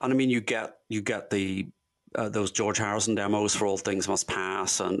 Yeah. And I mean, you get the those George Harrison demos for All Things Must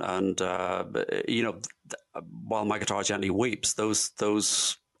Pass and While My Guitar Gently Weeps,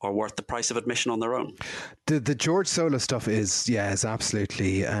 those are worth the price of admission on their own. The George solo stuff is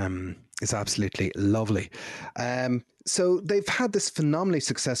absolutely lovely. So they've had this phenomenally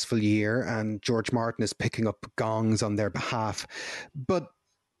successful year, and George Martin is picking up gongs on their behalf. But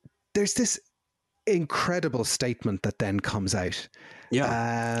there's this incredible statement that then comes out,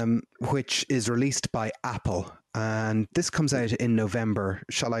 which is released by Apple. And this comes out in November.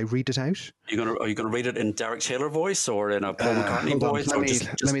 Shall I read it out? Are you gonna read it in Derek Taylor voice or in a Paul McCartney voice?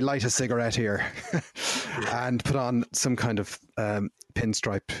 Let me light a cigarette here and put on some kind of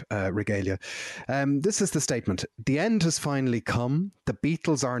pinstripe regalia. This is the statement. The end has finally come. The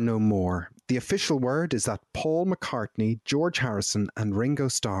Beatles are no more. The official word is that Paul McCartney, George Harrison and Ringo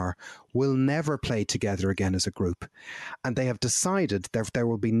Starr will never play together again as a group. And they have decided that there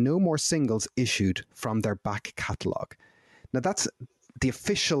will be no more singles issued from their back catalogue. Now that's the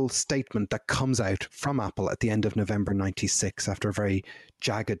official statement that comes out from Apple at the end of November 96 after a very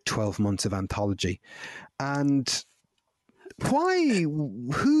jagged 12 months of anthology. And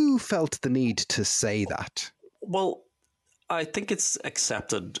who felt the need to say that? Well, I think it's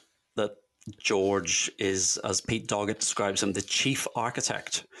accepted that George is, as Pete Doggett describes him, the chief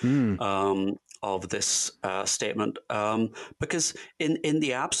architect of this statement. Because in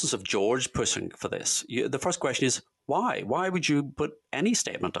the absence of George pushing for this, the first question is, why? Why would you put any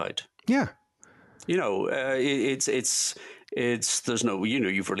statement out? Yeah. It's there's no,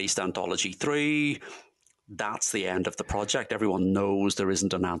 you've released Anthology 3. That's the end of the project. Everyone knows there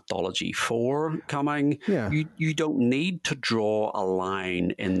isn't an Anthology 4 coming. Yeah. You don't need to draw a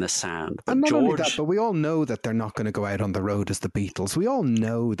line in the sand. But and not only that, but we all know that they're not going to go out on the road as the Beatles. We all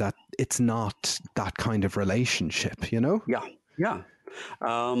know that it's not that kind of relationship, Yeah.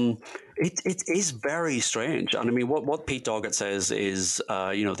 It is very strange. And I mean, what Pete Doggett says is,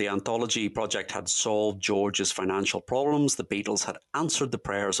 the Anthology project had solved George's financial problems. The Beatles had answered the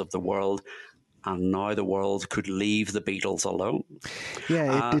prayers of the world. And now the world could leave the Beatles alone.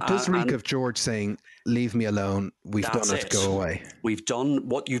 Yeah, it does reek of George saying, leave me alone. We've done it. Go away. We've done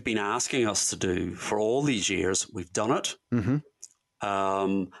what you've been asking us to do for all these years. We've done it. Mm-hmm.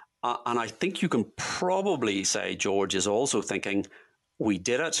 And I think you can probably say George is also thinking, we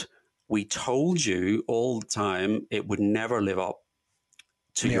did it. We told you all the time it would never live up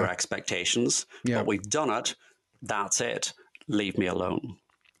to your expectations, but we've done it. That's it. Leave me alone.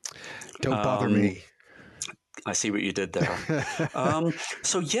 Don't bother me. I see what you did there.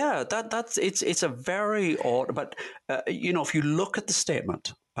 So yeah, that's it's a very odd. But if you look at the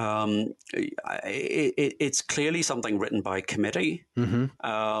statement, it's clearly something written by committee.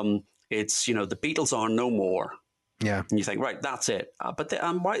 Mm-hmm. It's the Beatles are no more. Yeah, and you think, right, that's it. But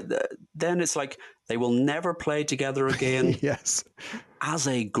then it's like they will never play together again. Yes, as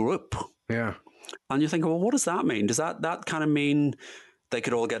a group. Yeah, and you think, well, what does that mean? Does that kind of mean they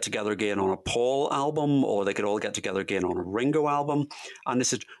could all get together again on a Paul album, or they could all get together again on a Ringo album? And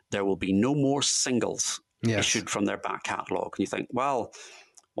this is, there will be no more singles issued from their back catalogue. And you think, well,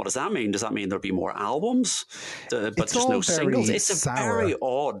 what does that mean? Does that mean there'll be more albums, but just no singles? It's very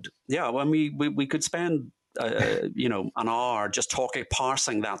odd. Yeah, when we could spend an hour just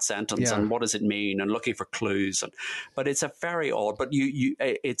parsing that sentence and what does it mean and looking for clues. But it's a very odd. But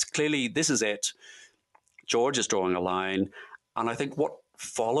it's clearly, this is it. George is drawing a line. And I think what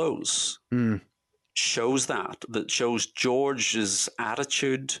follows shows that shows George's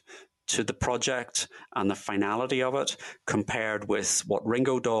attitude to the project and the finality of it compared with what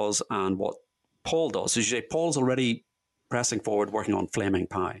Ringo does and what Paul does. As you say, Paul's already pressing forward, working on Flaming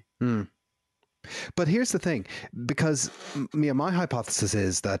Pie. But here's the thing, because my hypothesis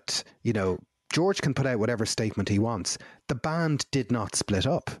is that, George can put out whatever statement he wants. The band did not split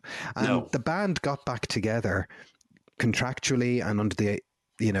up. And the band got back together contractually and under the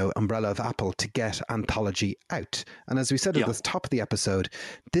umbrella of Apple to get Anthology out. And as we said at the top of the episode,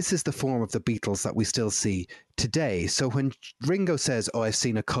 this is the form of the Beatles that we still see today. So when Ringo says, "Oh, I've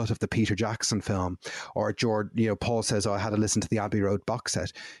seen a cut of the Peter Jackson film," or George, Paul says, "Oh, I had to listen to the Abbey Road box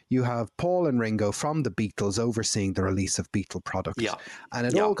set," you have Paul and Ringo from the Beatles overseeing the release of Beatle products. And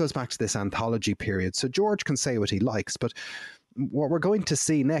it all goes back to this Anthology period. So George can say what he likes, but what we're going to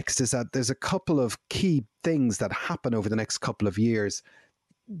see next is that there's a couple of key things that happen over the next couple of years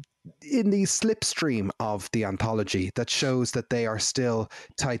in the slipstream of the Anthology that shows that they are still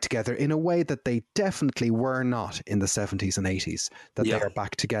tied together in a way that they definitely were not in the 70s and 80s, that they are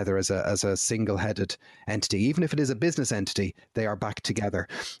back together as a single-headed entity. Even if it is a business entity, they are back together.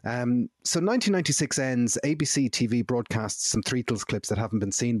 So 1996 ends, ABC TV broadcasts some Threetles clips that haven't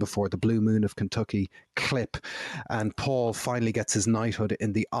been seen before, the Blue Moon of Kentucky clip, and Paul finally gets his knighthood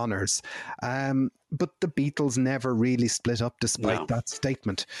in the honours. But the Beatles never really split up despite that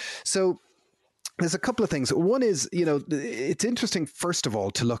statement. So there's a couple of things. One is, it's interesting, first of all,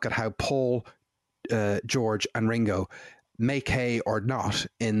 to look at how Paul, George and Ringo make hay or not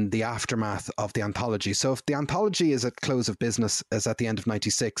in the aftermath of the Anthology. So if the Anthology is at close of business as at the end of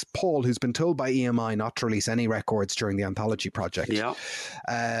 96, Paul, who's been told by EMI not to release any records during the Anthology project,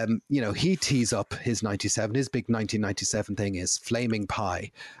 he tees up his 97. His big 1997 thing is Flaming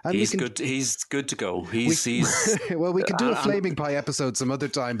Pie. And he's good to go. Well, we could do a Flaming Pie episode some other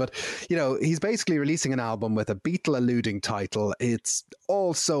time, but he's basically releasing an album with a Beatle alluding title. It's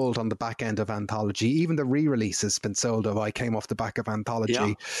all sold on the back end of Anthology. Even the re-release has been sold of I Came Off the Back of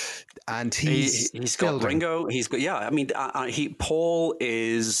Anthology, and he's got Ringo. He's got Paul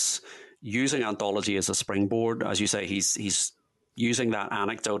is using Anthology as a springboard, as you say. He's using that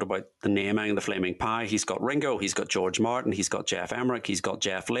anecdote about the naming, the Flaming Pie. He's got Ringo. He's got George Martin. He's got Jeff Emerick. He's got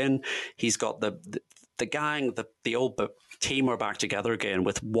Jeff Lynne. He's got the gang. The old team are back together again,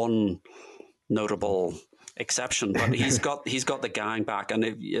 with one notable exception. But he's got the gang back, and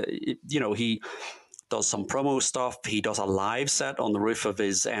he does some promo stuff. He does a live set on the roof of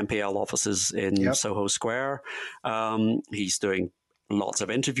his MPL offices in Soho Square. He's doing lots of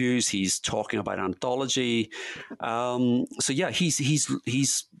interviews. He's talking about Anthology.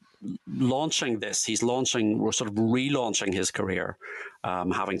 He's launching this. He's sort of relaunching his career,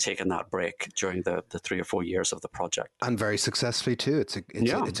 having taken that break during the 3 or 4 years of the project, and very successly too. It's a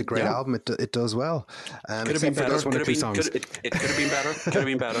great album. It does well. Could have been better. It could have been better. Could have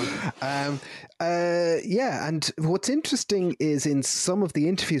been better. And what's interesting is in some of the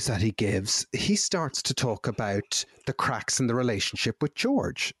interviews that he gives, he starts to talk about the cracks in the relationship with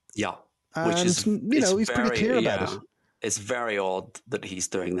George. Yeah, which is he's pretty clear about it. It's very odd that he's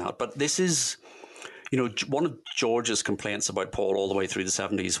doing that. But this is, one of George's complaints about Paul all the way through the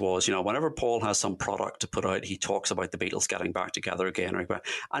 70s was, whenever Paul has some product to put out, he talks about the Beatles getting back together again.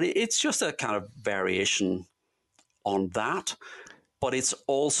 And it's just a kind of variation on that. But it's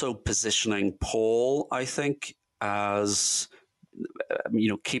also positioning Paul, I think, as,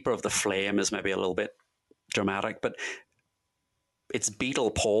 keeper of the flame is maybe a little bit dramatic. But it's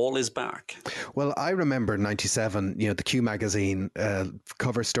Beatle Paul is back. Well, I remember in '97, the Q magazine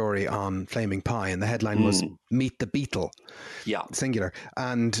cover story on Flaming Pie, and the headline was "Meet the Beatle," singular,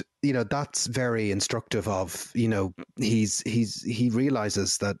 and that's very instructive of he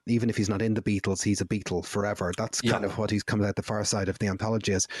realizes that even if he's not in the Beatles, he's a Beatle forever. That's kind of what he's come out the far side of the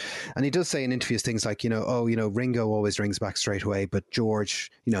anthology as, and he does say in interviews things like Ringo always rings back straight away, but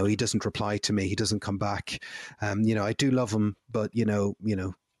George, he doesn't reply to me, he doesn't come back. I do love him, but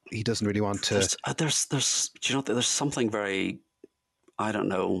he doesn't really want to. There's something very, I don't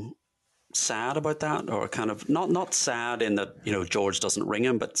know, sad about that, or kind of not sad in that George doesn't ring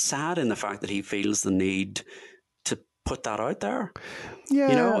him, but sad in the fact that he feels the need to put that out there.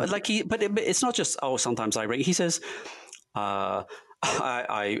 Yeah, but it's not just sometimes I ring. He says, I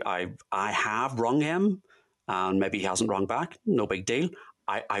have rung him, and maybe he hasn't rung back. No big deal.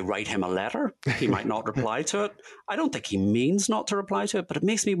 I write him a letter. He might not reply to it. I don't think he means not to reply to it, but it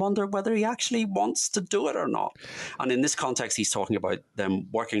makes me wonder whether he actually wants to do it or not. And in this context, he's talking about them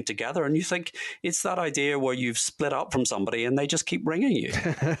working together. And you think it's that idea where you've split up from somebody and they just keep ringing you.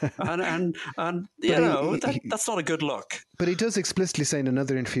 and that's not a good look. But he does explicitly say in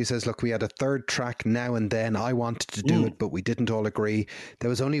another interview, says, look, we had a third track Now and Then. I wanted to do it, but we didn't all agree. There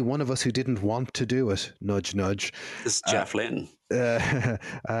was only one of us who didn't want to do it. Nudge, nudge. This is Jeff Lynne. The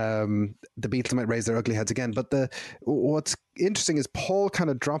Beatles might raise their ugly heads again. But what's interesting is Paul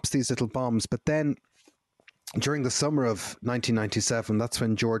kind of drops these little bombs, but then during the summer of 1997, that's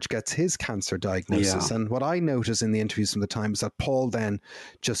when George gets his cancer diagnosis. Yeah. And what I notice in the interviews from the time is that Paul then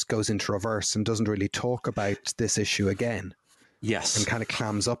just goes into reverse and doesn't really talk about this issue again. Yes. And kind of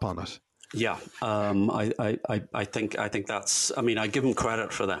clams up on it. Yeah, I think that's. I mean, I give him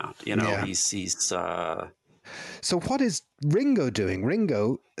credit for that. He's. So what is Ringo doing?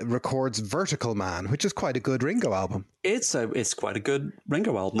 Ringo records Vertical Man, which is quite a good Ringo album. It's quite a good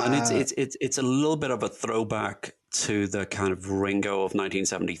Ringo album, and it's a little bit of a throwback to the kind of Ringo of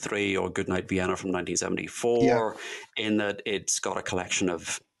 1973 or Goodnight Vienna from 1974, in that it's got a collection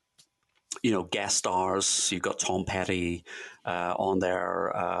of guest stars. You've got Tom Petty on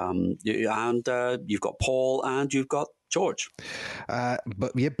there, and you've got Paul, and you've got George.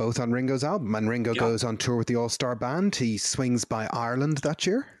 But both on Ringo's album. And Ringo goes on tour with the All-Star Band. He swings by Ireland that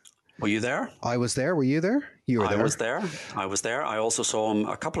year. Were you there? I was there. Were you there? You were there. I was there. I also saw him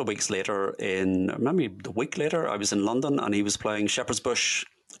a couple of weeks later maybe the week later, I was in London, and he was playing Shepherd's Bush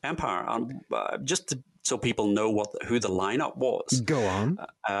Empire. So people know who the lineup was. Go on.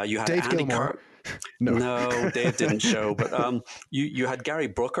 You had Dave Andy Gilmour. No, Dave didn't show. But you had Gary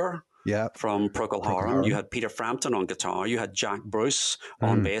Brooker. Yeah, from Procol Harum. You had Peter Frampton on guitar. You had Jack Bruce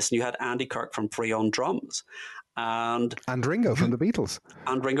on bass, and you had Andy Kirk from Free on drums. And Ringo from the Beatles.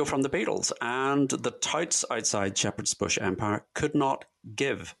 And the touts outside Shepherd's Bush Empire could not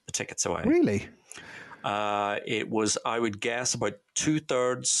give the tickets away. Really? It was, I would guess, about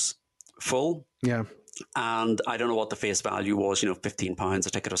 2/3 full. Yeah. And I don't know what the face value was, £15 a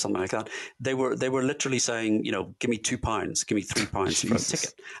ticket or something like that. They were literally saying, give me £2, give me £3 for a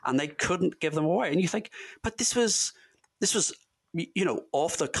ticket. And they couldn't give them away. And you think, but this was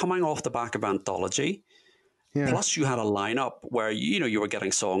coming off the back of Anthology. Yeah. Plus you had a lineup where, you were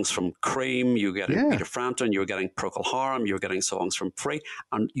getting songs from Cream, you were getting Peter Frampton, you were getting Procol Harum, you were getting songs from Free,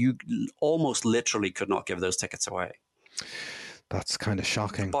 and you almost literally could not give those tickets away. That's kind of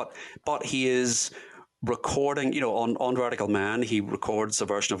shocking. But he is recording, on Vertical Man, he records a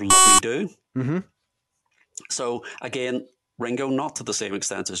version of Love Me Do. Mm-hmm. So again, Ringo, not to the same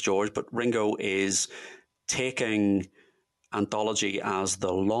extent as George, but Ringo is taking Anthology as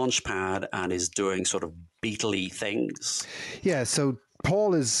the launch pad and is doing sort of Beatle-y things. Yeah, so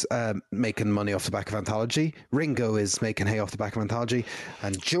Paul is making money off the back of Anthology. Ringo is making hay off the back of Anthology.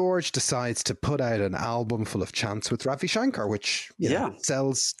 And George decides to put out an album full of chants with Ravi Shankar, which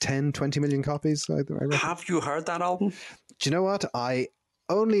sells 10, 20 million copies. I Have you heard that album? Do you know what? I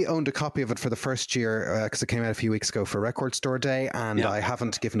only owned a copy of it for the first year because it came out a few weeks ago for Record Store Day, and I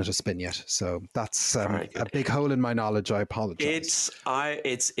haven't given it a spin yet. So that's a big hole in my knowledge. I apologize.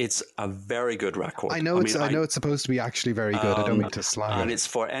 It's a very good record. I know it's supposed to be actually very good. I don't mean to slag it. And it's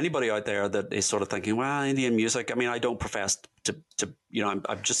for anybody out there that is sort of thinking, well, Indian music. I mean, I don't profess to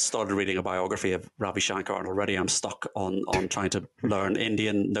I've just started reading a biography of Ravi Shankar, and already I'm stuck on trying to learn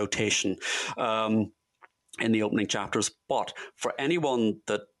Indian notation. In the opening chapters. But for anyone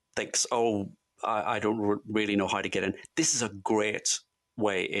that thinks, I don't really know how to get in, this is a great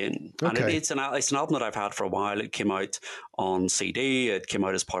way in. Okay. And it's an album that I've had for a while. It came out on CD. It came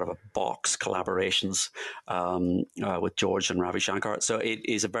out as part of a box collaborations with George and Ravi Shankar. So it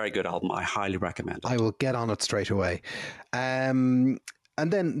is a very good album. I highly recommend it. I will get on it straight away. And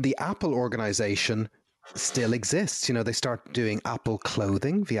then the Apple organization still exists. You know, they start doing Apple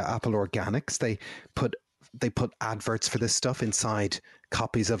clothing via Apple Organics. They put adverts for this stuff inside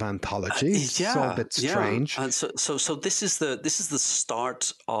copies of anthologies. Yeah, it's all a bit strange. And so this is the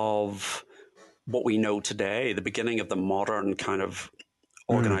start of what we know today, the beginning of the modern kind of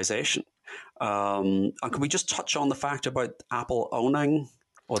organization. And can we just touch on the fact about Apple owning,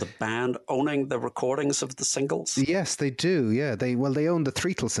 or the band owning, the recordings of the singles? Yes, they do. Yeah, they own the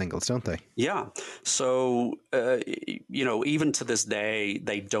Treacle singles, don't they? Yeah. So even to this day,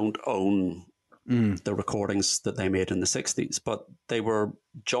 they don't own the recordings that they made in the 60s, but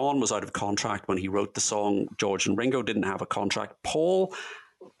John was out of contract when he wrote the song. George and Ringo didn't have a contract. Paul,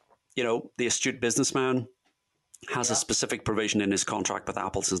 the astute businessman, has a specific provision in his contract with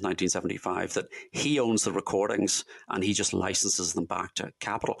Apple since 1975 that he owns the recordings and he just licenses them back to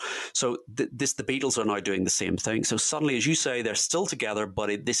Capitol. So the Beatles are now doing the same thing. So suddenly, as you say, they're still together,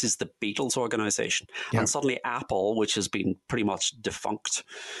 but this is the Beatles organization. Yeah. And suddenly Apple, which has been pretty much defunct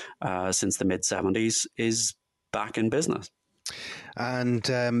since the mid-70s, is back in business.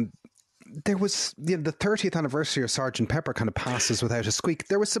 And there was the 30th anniversary of Sgt. Pepper kind of passes without a squeak.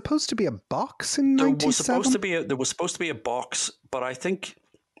 There was supposed to be a box in 97? There was supposed to be a box, but I think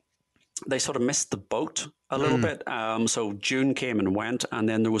they sort of missed the boat a little bit. So June came and went, and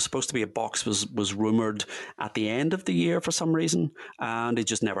then there was supposed to be a box was rumored at the end of the year for some reason, and it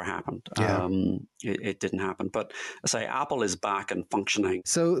just never happened. Yeah. It didn't happen. But I say Apple is back and functioning.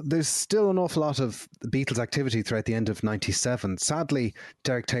 So there's still an awful lot of Beatles activity throughout the end of 97. Sadly,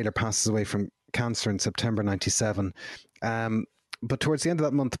 Derek Taylor passes away from cancer in September 97. But towards the end of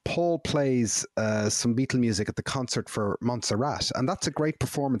that month, Paul plays some Beatle music at the concert for Montserrat. And that's a great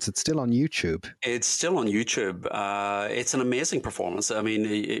performance. It's still on YouTube. It's still on YouTube. It's an amazing performance. I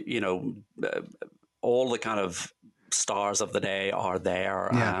mean, all the kind of stars of the day are there.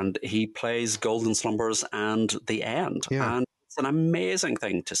 Yeah. And he plays Golden Slumbers and The End. Yeah. And it's an amazing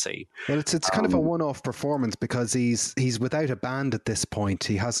thing to see. Well, it's kind of a one-off performance because he's without a band at this point.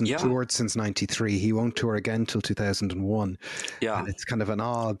 He hasn't toured since 93. He won't tour again till 2001. Yeah. And it's kind of an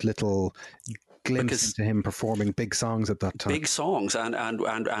odd little glimpse into him performing big songs at that time. Big songs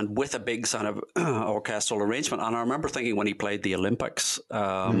and with a big kind of orchestral arrangement. And I remember thinking when he played the Olympics,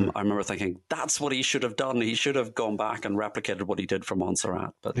 I remember thinking that's what he should have done. He should have gone back and replicated what he did for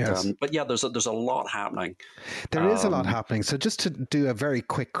Montserrat. But yeah, there's a lot happening. There is a lot happening. So just to do a very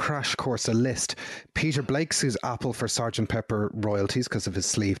quick crash course, a list. Peter Blake sues Apple for Sgt. Pepper royalties because of his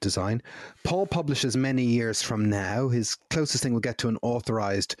sleeve design. Paul publishes Many Years From Now. His closest thing will get to an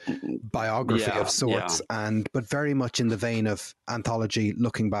authorized biography of sorts, but very much in the vein of anthology,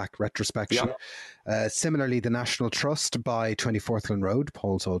 looking back, retrospection. Similarly, The National Trust by 24th Glen Road,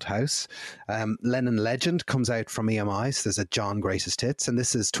 Paul's old house. Lennon Legend comes out from EMI, so there's a John Greatest Hits, and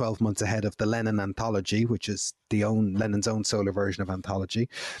this is 12 months ahead of the Lennon Anthology, which is Lennon's own solo version of Anthology.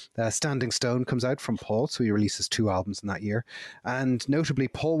 Standing Stone comes out from Paul, so he releases 2 albums in that year. And notably,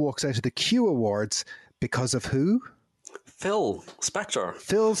 Paul walks out of the Q Awards because of who? Phil Spector.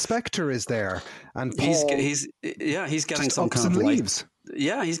 Phil Spector is there, and Paul he's getting some kind of leaves.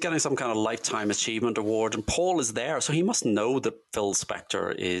 He's getting some kind of lifetime achievement award, and Paul is there, so he must know that Phil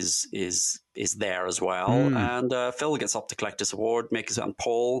Spector is there as well. And Phil gets up to collect his award, and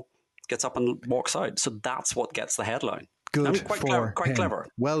Paul gets up and walks out. So that's what gets the headline. Good, quite clever.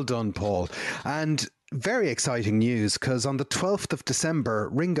 Well done, Paul. And very exciting news, because on the 12th of December,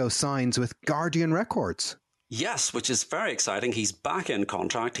 Ringo signs with Guardian Records. Yes, which is very exciting. He's back in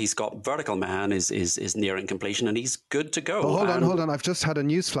contract. He's got Vertical Man is nearing completion, and he's good to go. Oh, hold on. I've just had a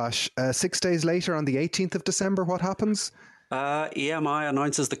news flash. 6 days later, on the 18th of December, what happens? EMI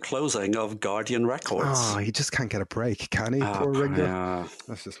announces the closing of Guardian Records. Oh, he just can't get a break, can he? Poor Ringo. Yeah.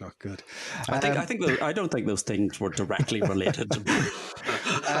 That's just not good. I don't think those things were directly related.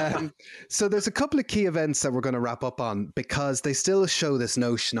 So there's a couple of key events that we're going to wrap up on, because they still show this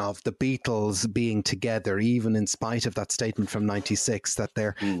notion of the Beatles being together, even in spite of that statement from 96 that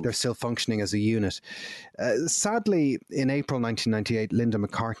they're still functioning as a unit. Sadly, in April 1998, Linda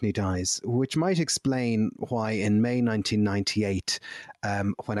McCartney dies, which might explain why in May 1998,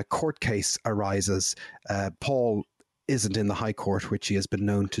 when a court case arises, Paul isn't in the High Court, which he has been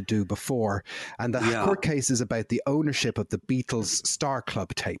known to do before. And the court case is about the ownership of the Beatles Star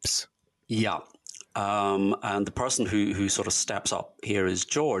Club tapes. Yeah. And the person who sort of steps up here is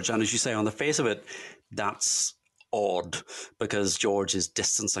George. And as you say, on the face of it, that's odd because George is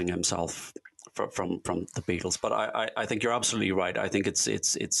distancing himself from the Beatles. But I think you're absolutely right. I think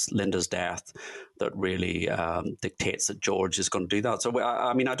it's Linda's death that really dictates that George is going to do that. So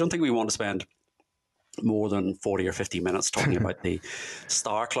I mean, I don't think we want to spend more than 40 or 50 minutes talking about the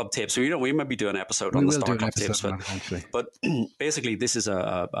Star Club tapes. So, we might be doing an episode on the Star Club tapes. But basically, this is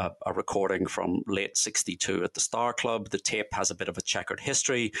a recording from late 62 at the Star Club. The tape has a bit of a checkered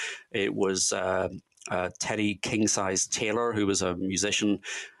history. It was Teddy King-Size Taylor, who was a musician,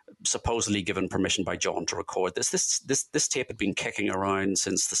 supposedly given permission by John to record this. This tape had been kicking around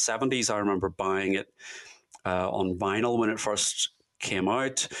since the 70s. I remember buying it on vinyl when it first came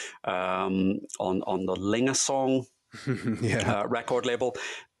out on the Lingasong record label.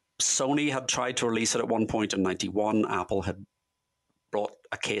 Sony had tried to release it at one point in 91. Apple had brought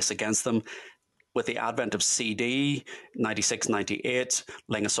a case against them. With the advent of CD, 96, 98,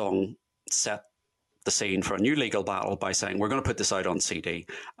 Lingasong set the scene for a new legal battle by saying, we're going to put this out on CD.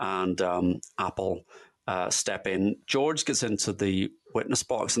 And Apple step in. George gets into the witness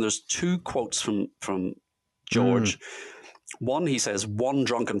box, and there's two quotes from George. One, he says, one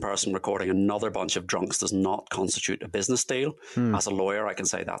drunken person recording another bunch of drunks does not constitute a business deal. As a lawyer, I can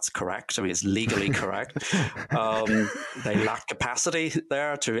say that's correct. I mean, it's legally correct. They lack capacity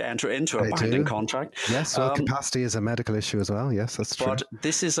there to enter into a binding contract. Yes, well, capacity is a medical issue as well. Yes, that's true. But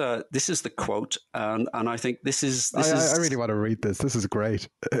this is the quote, and I think this is. I really want to read this. This is great.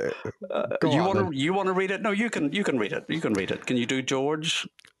 You want to read it? No, you can read it. You can read it. Can you do George?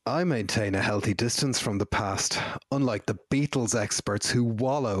 I maintain a healthy distance from the past. Unlike the Beatles experts who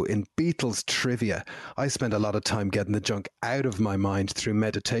wallow in Beatles trivia, I spend a lot of time getting the junk out of my mind through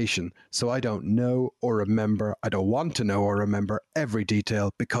meditation, so I don't know or remember, I don't want to know or remember every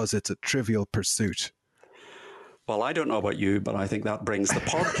detail because it's a trivial pursuit. Well, I don't know about you, but I think that brings the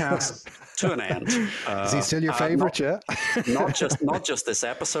podcast to an end. Is he still your favourite? not just this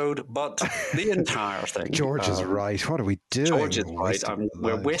episode, but the entire thing. George is right. What are we doing? George is right.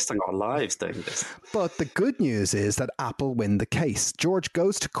 We're wasting our lives doing this. But the good news is that Apple win the case. George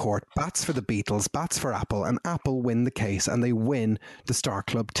goes to court, bats for the Beatles, bats for Apple, and Apple win the case, and they win the Star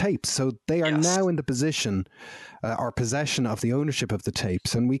Club tapes. So they are now in the position or possession of the ownership of the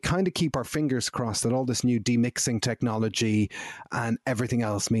tapes, and we kind of keep our fingers crossed that all this new demixing technology and everything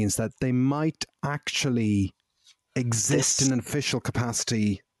else means that they might actually exist in an official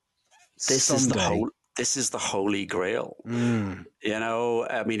capacity someday. This is the holy grail. You know,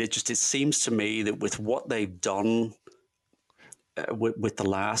 I mean, it seems to me that with what they've done with the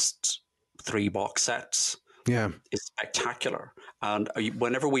last 3 box sets, is spectacular. And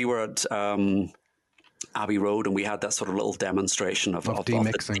whenever we were at Abbey Road and we had that sort of little demonstration of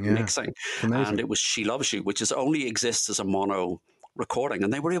demixing, and it was She Loves You, which only exists as a mono recording,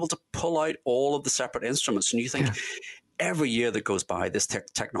 and they were able to pull out all of the separate instruments, and you think every year that goes by this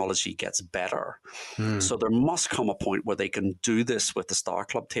technology gets better. So there must come a point where they can do this with the Star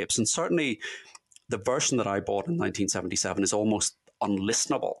Club tapes, and certainly the version that I bought in 1977 is almost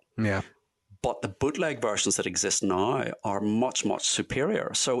unlistenable. But the bootleg versions that exist now are much, much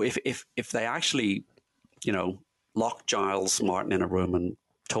superior. So if they actually, you know, locked Giles Martin in a room and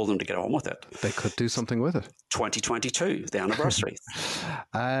told him to get on with it, they could do something with it. 2022, the anniversary.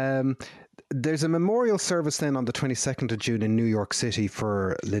 There's a memorial service then on the 22nd of June in New York City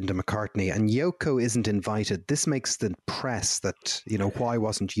for Linda McCartney, and Yoko isn't invited. This makes the press that, you know, why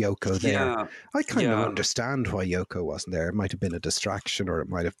wasn't Yoko there? I kind of understand why Yoko wasn't there. It might have been a distraction, or it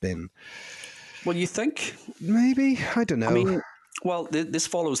might have been... Well, you think? Maybe. I don't know. I mean, well, this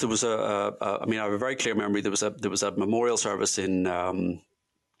follows. There was I have a very clear memory. There was a memorial service in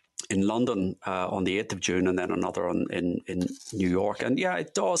London on the 8th of June, and then another in New York. And yeah,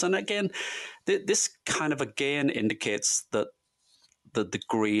 it does. And again, this kind of indicates that the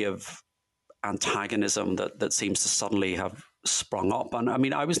degree of antagonism that seems to suddenly have sprung up. And I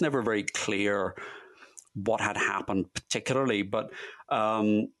mean, I was never very clear what had happened particularly, but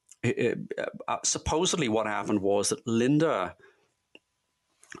supposedly what happened was that Linda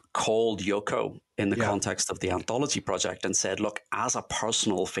called Yoko in the context of the anthology project and said, look, as a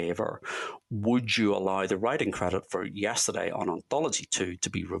personal favor, would you allow the writing credit for Yesterday on Anthology 2 to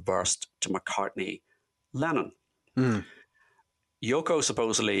be reversed to McCartney-Lennon? Yoko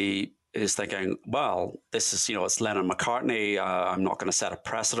supposedly is thinking, well, this is, it's Lennon-McCartney. I'm not going to set a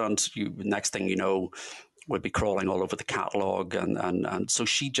precedent. Next thing you know, would be crawling all over the catalogue. And so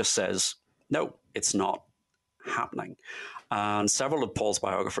she just says, no, it's not happening. And several of Paul's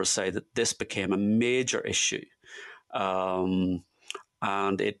biographers say that this became a major issue. And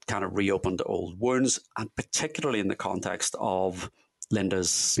it kind of reopened old wounds, and particularly in the context of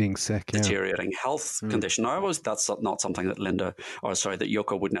Linda's being sick, deteriorating health condition. Now, that's not something that that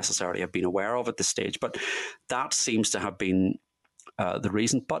Yoko would necessarily have been aware of at this stage, but that seems to have been the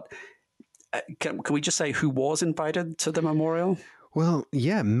reason. But can we just say who was invited to the memorial? Well,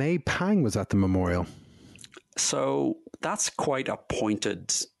 yeah, May Pang was at the memorial. So that's quite a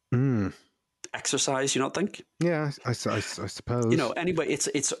pointed exercise, you don't think? Yeah, I suppose. Anyway,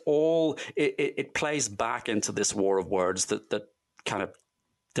 it plays back into this war of words that kind of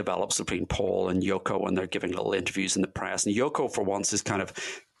develops between Paul and Yoko when they're giving little interviews in the press. And Yoko, for once, is kind of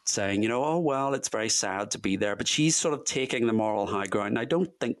saying, oh, well, it's very sad to be there. But she's sort of taking the moral high ground. And I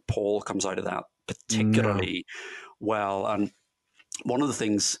don't think Paul comes out of that particularly well. And one of the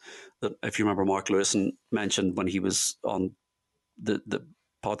things that, if you remember, Mark Lewison mentioned when he was on the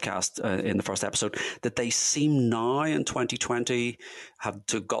podcast in the first episode, that they seem now in 2020 have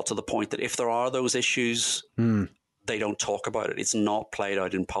got to the point that if there are those issues, they don't talk about it. It's not played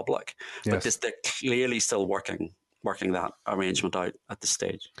out in public. Yes. But they're clearly still working that arrangement out at this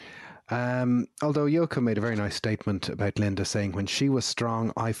stage. Although Yoko made a very nice statement about Linda, saying, when she was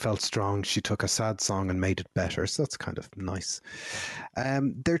strong, I felt strong. She took a sad song and made it better. So that's kind of nice.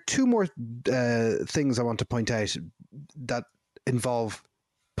 There are two more things I want to point out that involve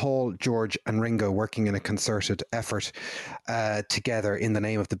Paul, George and Ringo working in a concerted effort together in the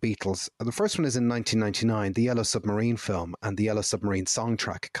name of the Beatles. The first one is in 1999, the Yellow Submarine film and the Yellow Submarine song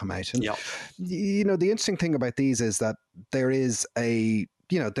track come out. And, the interesting thing about these is that there is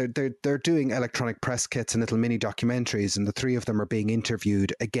they're doing electronic press kits and little mini documentaries, and the three of them are being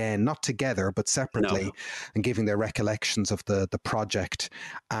interviewed again, not together, but separately, and giving their recollections of the project.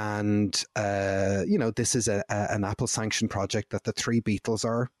 And, this is an Apple-sanctioned project that the three Beatles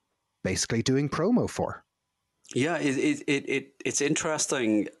are basically doing promo for. Yeah, it's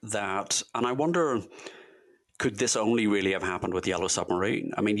interesting that, and I wonder, could this only really have happened with Yellow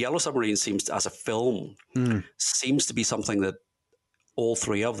Submarine? I mean, Yellow Submarine seems, as a film, seems to be something that all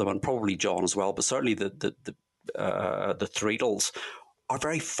three of them, and probably John as well, but certainly the Threedles are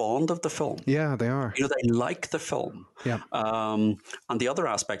very fond of the film. Yeah, they are. They like the film. Yeah. And the other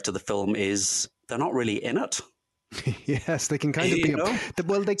aspect of the film is they're not really in it. Yes, they can kind of be.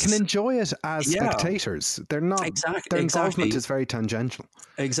 They can enjoy it as spectators. They're not. Exactly. Their involvement is very tangential.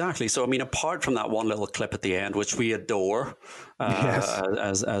 Exactly. So, I mean, apart from that one little clip at the end, which we adore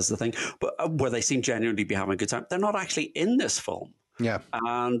as the thing, but where they seem genuinely be having a good time, they're not actually in this film. Yeah.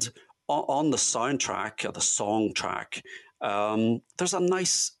 And on the soundtrack, or the song track, there's a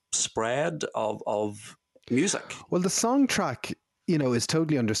nice spread of music. Well, the song track, is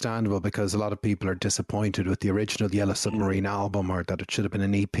totally understandable because a lot of people are disappointed with the original Yellow Submarine album, or that it should have been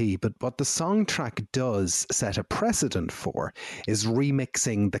an EP. But what the song track does set a precedent for is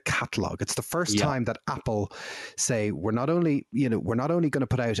remixing the catalog. It's the first time that Apple say, we're not only going to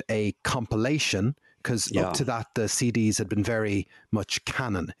put out a compilation, because up to that, the CDs had been very much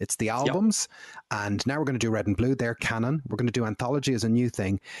canon. It's the albums, and now we're going to do Red and Blue. They're canon. We're going to do Anthology as a new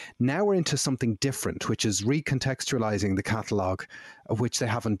thing. Now we're into something different, which is recontextualizing the catalogue, of which they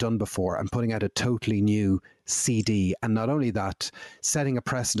haven't done before, and putting out a totally new CD. And not only that, setting a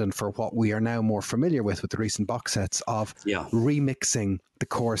precedent for what we are now more familiar with the recent box sets of remixing the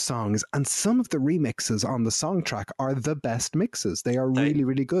core songs. And some of the remixes on the song track are the best mixes. They are really,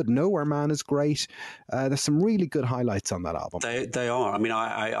 really good. Nowhere Man is great. There's some really good highlights on that album. They are. I mean,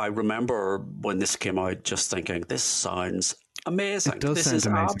 I remember when this came out just thinking, this sounds amazing. This is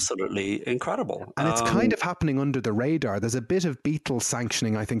amazing. Absolutely incredible. And it's kind of happening under the radar. There's a bit of Beatles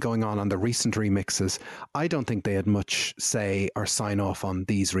sanctioning, I think, going on the recent remixes. I don't think they had much say or sign off on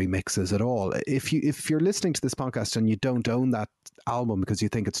these remixes at all. If you're listening to this podcast and you don't own that album because you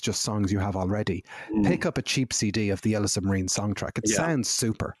think it's just songs you have already, pick up a cheap CD of the Yellow Submarine song track. It sounds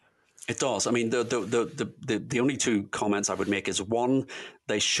super. It does. I mean, the only two comments I would make is, one,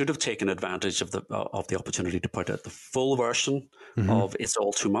 they should have taken advantage of the opportunity to put out the full version of "It's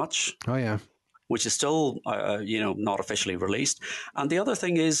All Too Much." Oh yeah, which is still not officially released. And the other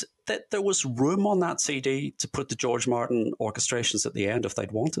thing is that there was room on that CD to put the George Martin orchestrations at the end if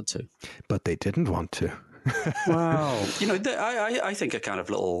they'd wanted to, but they didn't want to. Wow. I think a kind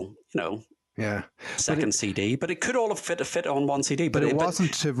of little second CD, but it could all have fit on one CD. But it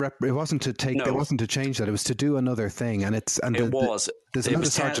wasn't to change that. It was to do another thing, and there's another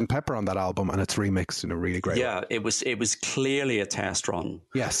Sgt. Pepper on that album, and it's remixed in a really great way. Yeah, it was clearly a test run.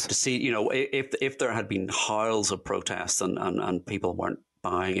 Yes, to see if there had been howls of protest and people weren't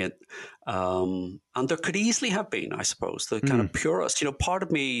buying it, and there could easily have been, I suppose, the kind of purist. Part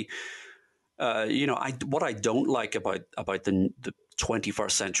of me. What I don't like about the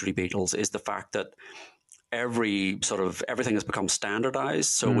 21st century Beatles is the fact that everything has become standardized.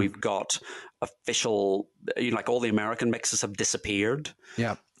 So we've got official, like all the American mixes have disappeared.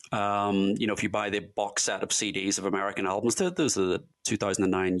 Yeah. If you buy the box set of CDs of American albums, those are the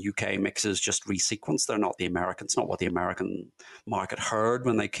 2009 UK mixes just resequenced. They're not the American. It's not what the American market heard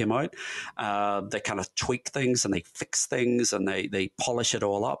when they came out. They kind of tweak things and they fix things and they polish it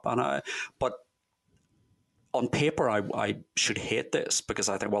all up. But on paper, I should hate this because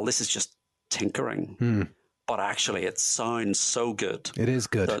I think, well, this is just tinkering. But actually, it sounds so good. It is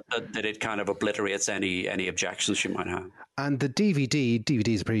good. That it kind of obliterates any objections you might have. And the DVD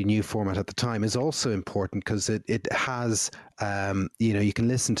is a pretty new format at the time, is also important because it has, you can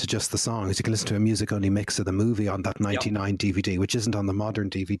listen to just the songs. You can listen to a music-only mix of the movie on that 99 DVD, which isn't on the modern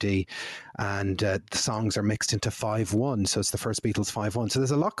DVD. And the songs are mixed into 5/1, so it's the first Beatles 5/1. So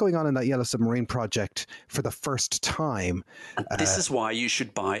there's a lot going on in that Yellow Submarine project for the first time. And this is why you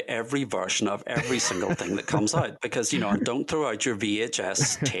should buy every version of every single thing that comes out, because, and don't throw out your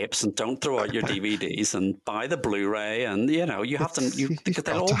VHS tapes and don't throw out your DVDs, and buy the Blu-ray, and you have because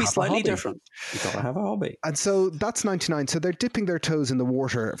they'll all be slightly different. You've got to have a hobby. And so that's 99. So they're dipping their toes in the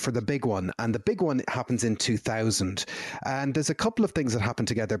water for the big one. And the big one happens in 2000. And there's a couple of things that happen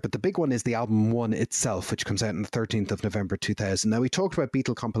together, but the big one is the album One itself, which comes out on the 13th of November 2000. Now, we talked about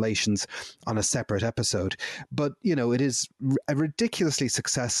Beatle compilations on a separate episode, but, it is a ridiculously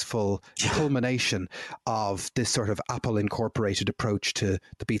successful culmination of this sort of Apple incorporated approach to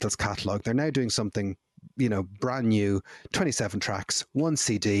the Beatles catalogue. They're now doing something brand new, 27 tracks, one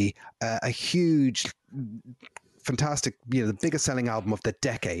CD, a huge, fantastic, the biggest selling album of the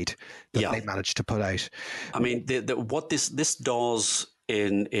decade that they managed to put out. I mean, what this does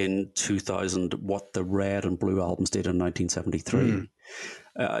in 2000, what the Red and Blue albums did in 1973.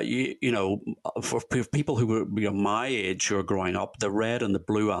 For people who were my age who are growing up, the Red and the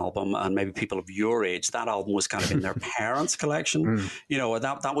Blue album, and maybe people of your age, that album was kind of in their parents' collection.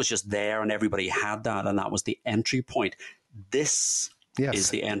 That was just there, and everybody had that, and that was the entry point. This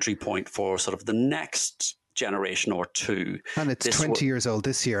is the entry point for sort of the next generation or two. And it's 20 years old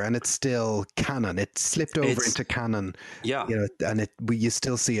this year, and it's still canon. It slipped over into canon. Yeah. And you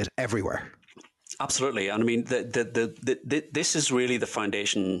still see it everywhere. Absolutely. And I mean, this is really the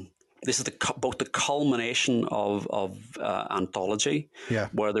foundation. This is both the culmination of anthology,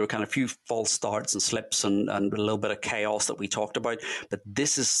 where there were kind of a few false starts and slips and a little bit of chaos that we talked about. But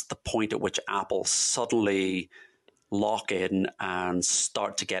this is the point at which Apple suddenly lock in and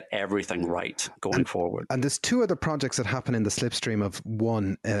start to get everything right going forward. And there's two other projects that happen in the slipstream of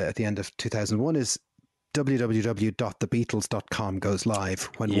One at the end of 2001 is www.thebeatles.com goes live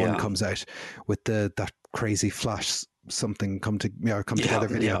when One comes out with that crazy flash something come together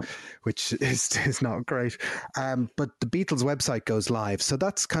video, which is not great. But the Beatles website goes live. So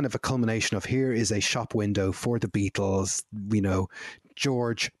that's kind of a culmination of here is a shop window for the Beatles.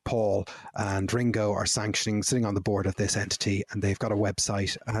 George, Paul, and Ringo are sitting on the board of this entity, and they've got a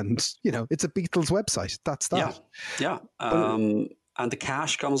website, and it's a Beatles website. That's that. And the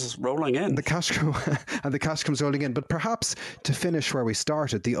cash comes rolling in. The cash comes rolling in. But perhaps to finish where we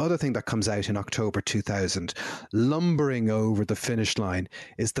started, the other thing that comes out in October 2000, lumbering over the finish line,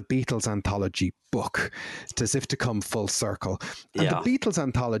 is the Beatles anthology book. It's as if to come full circle. And the Beatles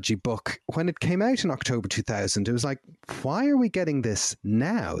anthology book, when it came out in October 2000, it was like, why are we getting this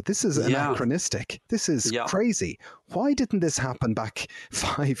now? This is anachronistic. This is crazy. Why didn't this happen back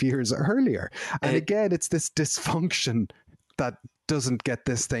 5 years earlier? And again, it's this dysfunction that doesn't get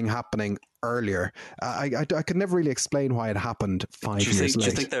this thing happening earlier. I could never really explain why it happened 5 years late. Do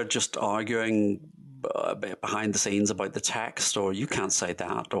you think they're just arguing behind the scenes about the text, or you can't say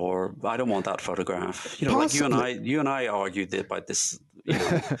that, or I don't want that photograph? Like you and I argued about this.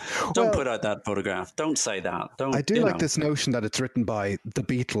 Don't put out that photograph. Don't say that. I do like this notion that it's written by the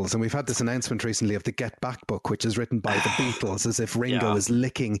Beatles, and we've had this announcement recently of the Get Back book, which is written by the Beatles, as if Ringo is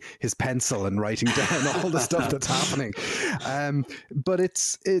licking his pencil and writing down all the stuff that's happening. But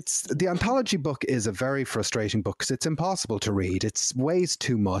it's the anthology book is a very frustrating book because it's impossible to read. It's weighs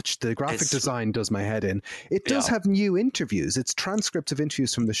too much. The graphic design does my head in. It does have new interviews. It's transcripts of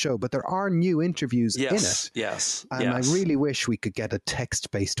interviews from the show, but there are new interviews in it. Yes. And I really wish we could get a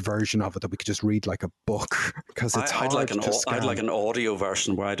text-based version of it that we could just read like a book, because it's hard to scan. I'd like an audio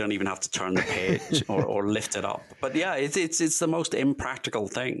version where I don't even have to turn the page or lift it up. But it's the most impractical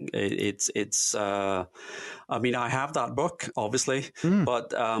thing. I mean, I have that book, obviously,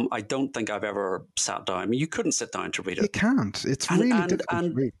 but I don't think I've ever sat down. I mean, you couldn't sit down to read it. You can't. It's really difficult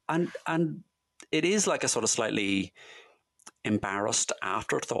to read. And it is like a sort of slightly embarrassed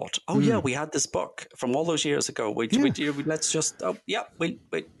afterthought. We had this book from all those years ago. Let's just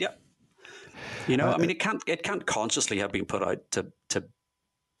You know, I mean, it can't consciously have been put out to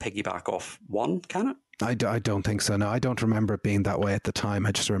piggyback off one, can it? I don't think so. No, I don't remember it being that way at the time.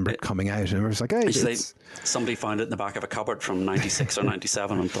 I just remember it coming out, and it was like, hey, somebody found it in the back of a cupboard from 96 or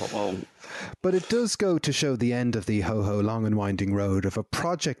 97 and thought, well. But it does go to show the end of the Ho Ho Long and Winding Road of a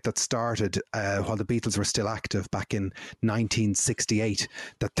project that started while the Beatles were still active back in 1968,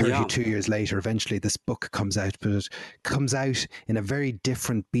 that 32 years later, eventually this book comes out, but it comes out in a very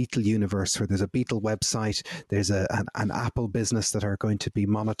different Beatle universe where there's a Beatle website, there's an Apple business that are going to be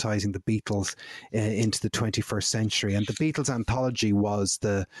monetizing the Beatles into the 21st century. And the Beatles anthology was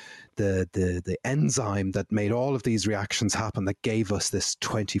the enzyme that made all of these reactions happen, that gave us this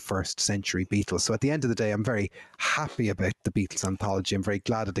 21st century Beatles. So at the end of the day, I'm very happy about the Beatles anthology. I'm very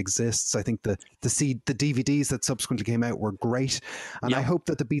glad it exists. I think the DVDs that subsequently came out were great, and I hope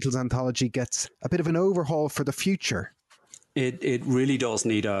that the Beatles anthology gets a bit of an overhaul for the future. It really does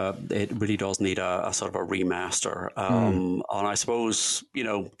need a sort of a remaster. And I suppose, you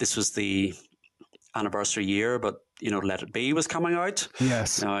know, this was the anniversary year, but you know, Let It Be was coming out.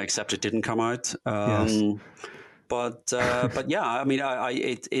 Yes. Except it didn't come out. Yes. But yeah, I mean,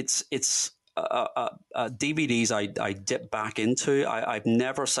 it's DVDs I dip back into. I've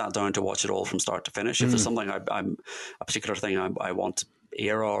never sat down to watch it all from start to finish. If there's something I'm a particular thing I want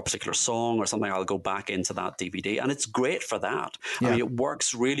era or a particular song or something, I'll go back into that DVD, and it's great for that. I mean, it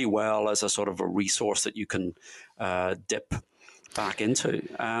works really well as a sort of a resource that you can dip back into,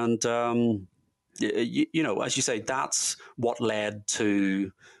 and you know, as you say, that's what led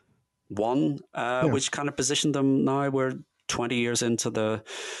to One, which kind of positioned them. Now we're 20 years into the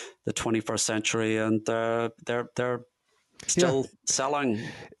 21st century, and they're still selling.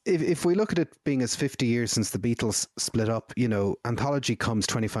 If we look at it being as 50 years since the Beatles split up, you know, Anthology comes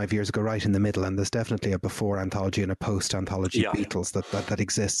 25 years ago, right in the middle, and there's definitely a before Anthology and a post Anthology Beatles that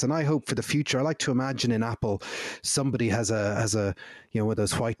exists. And I hope for the future, I like to imagine in Apple, somebody has a you know, one of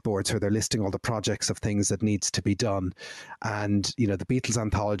those whiteboards where they're listing all the projects of things that needs to be done, and you know, the Beatles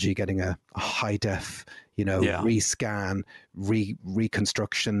Anthology getting a high def, you know, rescan,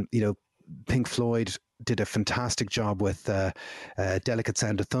 reconstruction. You know, Pink Floyd did a fantastic job with Delicate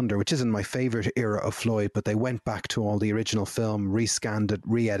Sound of Thunder, which isn't my favorite era of Floyd, but they went back to all the original film, rescanned it,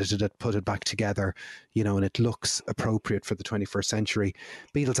 re-edited it, put it back together, you know, and it looks appropriate for the 21st century.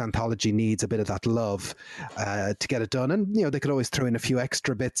 Beatles Anthology needs a bit of that love to get it done, and you know, they could always throw in a few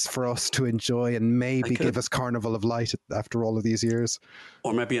extra bits for us to enjoy, and maybe give us Carnival of Light after all of these years,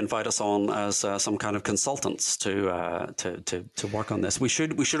 or maybe invite us on as some kind of consultants to work on this. We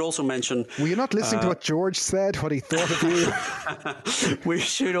should also mention. Were you not listening to what George said, what he thought of you? We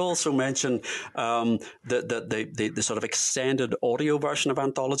should also mention the sort of extended audio version of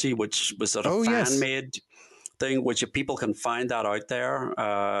Anthology, which was sort of fan-made thing, which if people can find that out there,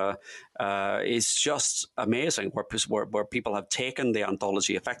 is just amazing, where people have taken the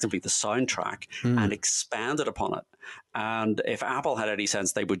Anthology, effectively the soundtrack, and expanded upon it. And if Apple had any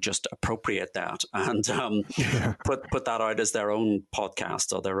sense, they would just appropriate that and put that out as their own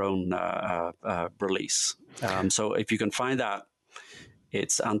podcast or their own release. So if you can find that,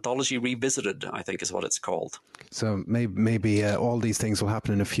 it's Anthology Revisited, I think is what it's called. So maybe all these things will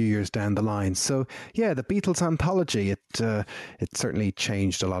happen in a few years down the line. So yeah, the Beatles Anthology, it certainly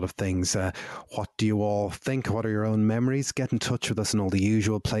changed a lot of things. What do you all think? What are your own memories? Get in touch with us in all the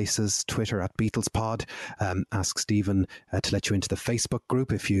usual places. Twitter at BeatlesPod. Ask Stephen to let you into the Facebook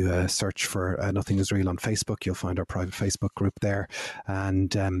group. If you search for Nothing Is Real on Facebook, you'll find our private Facebook group there.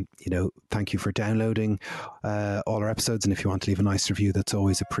 And you know, thank you for downloading all our episodes. And if you want to leave a nice review, that's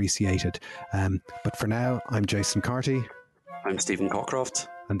always appreciated. But for now, I'm Jason Carty. I'm Stephen Cockcroft.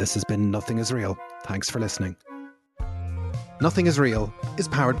 And this has been Nothing Is Real. Thanks for listening. Nothing Is Real is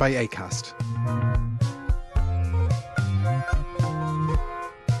powered by Acast.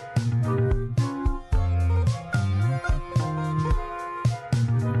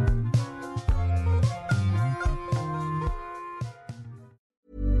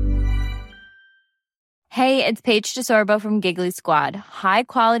 Hey, it's Paige DeSorbo from Giggly Squad. High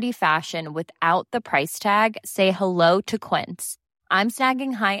quality fashion without the price tag. Say hello to Quince. I'm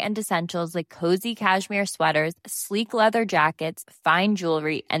snagging high-end essentials like cozy cashmere sweaters, sleek leather jackets, fine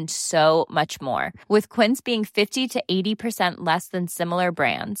jewelry, and so much more. With Quince being 50 to 80% less than similar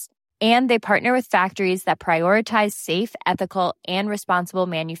brands. And they partner with factories that prioritize safe, ethical, and responsible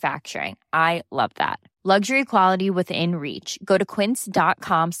manufacturing. I love that. Luxury quality within reach. Go to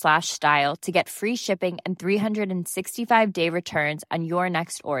quince.com/style to get free shipping and 365-day returns on your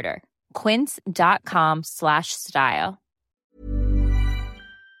next order. Quince.com/style.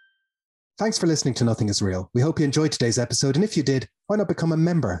 Thanks for listening to Nothing is Real. We hope you enjoyed today's episode, and if you did, why not become a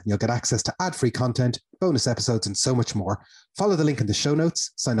member? You'll get access to ad-free content, bonus episodes, and so much more. Follow the link in the show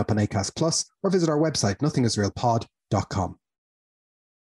notes, sign up on Acast Plus, or visit our website, nothingisrealpod.com.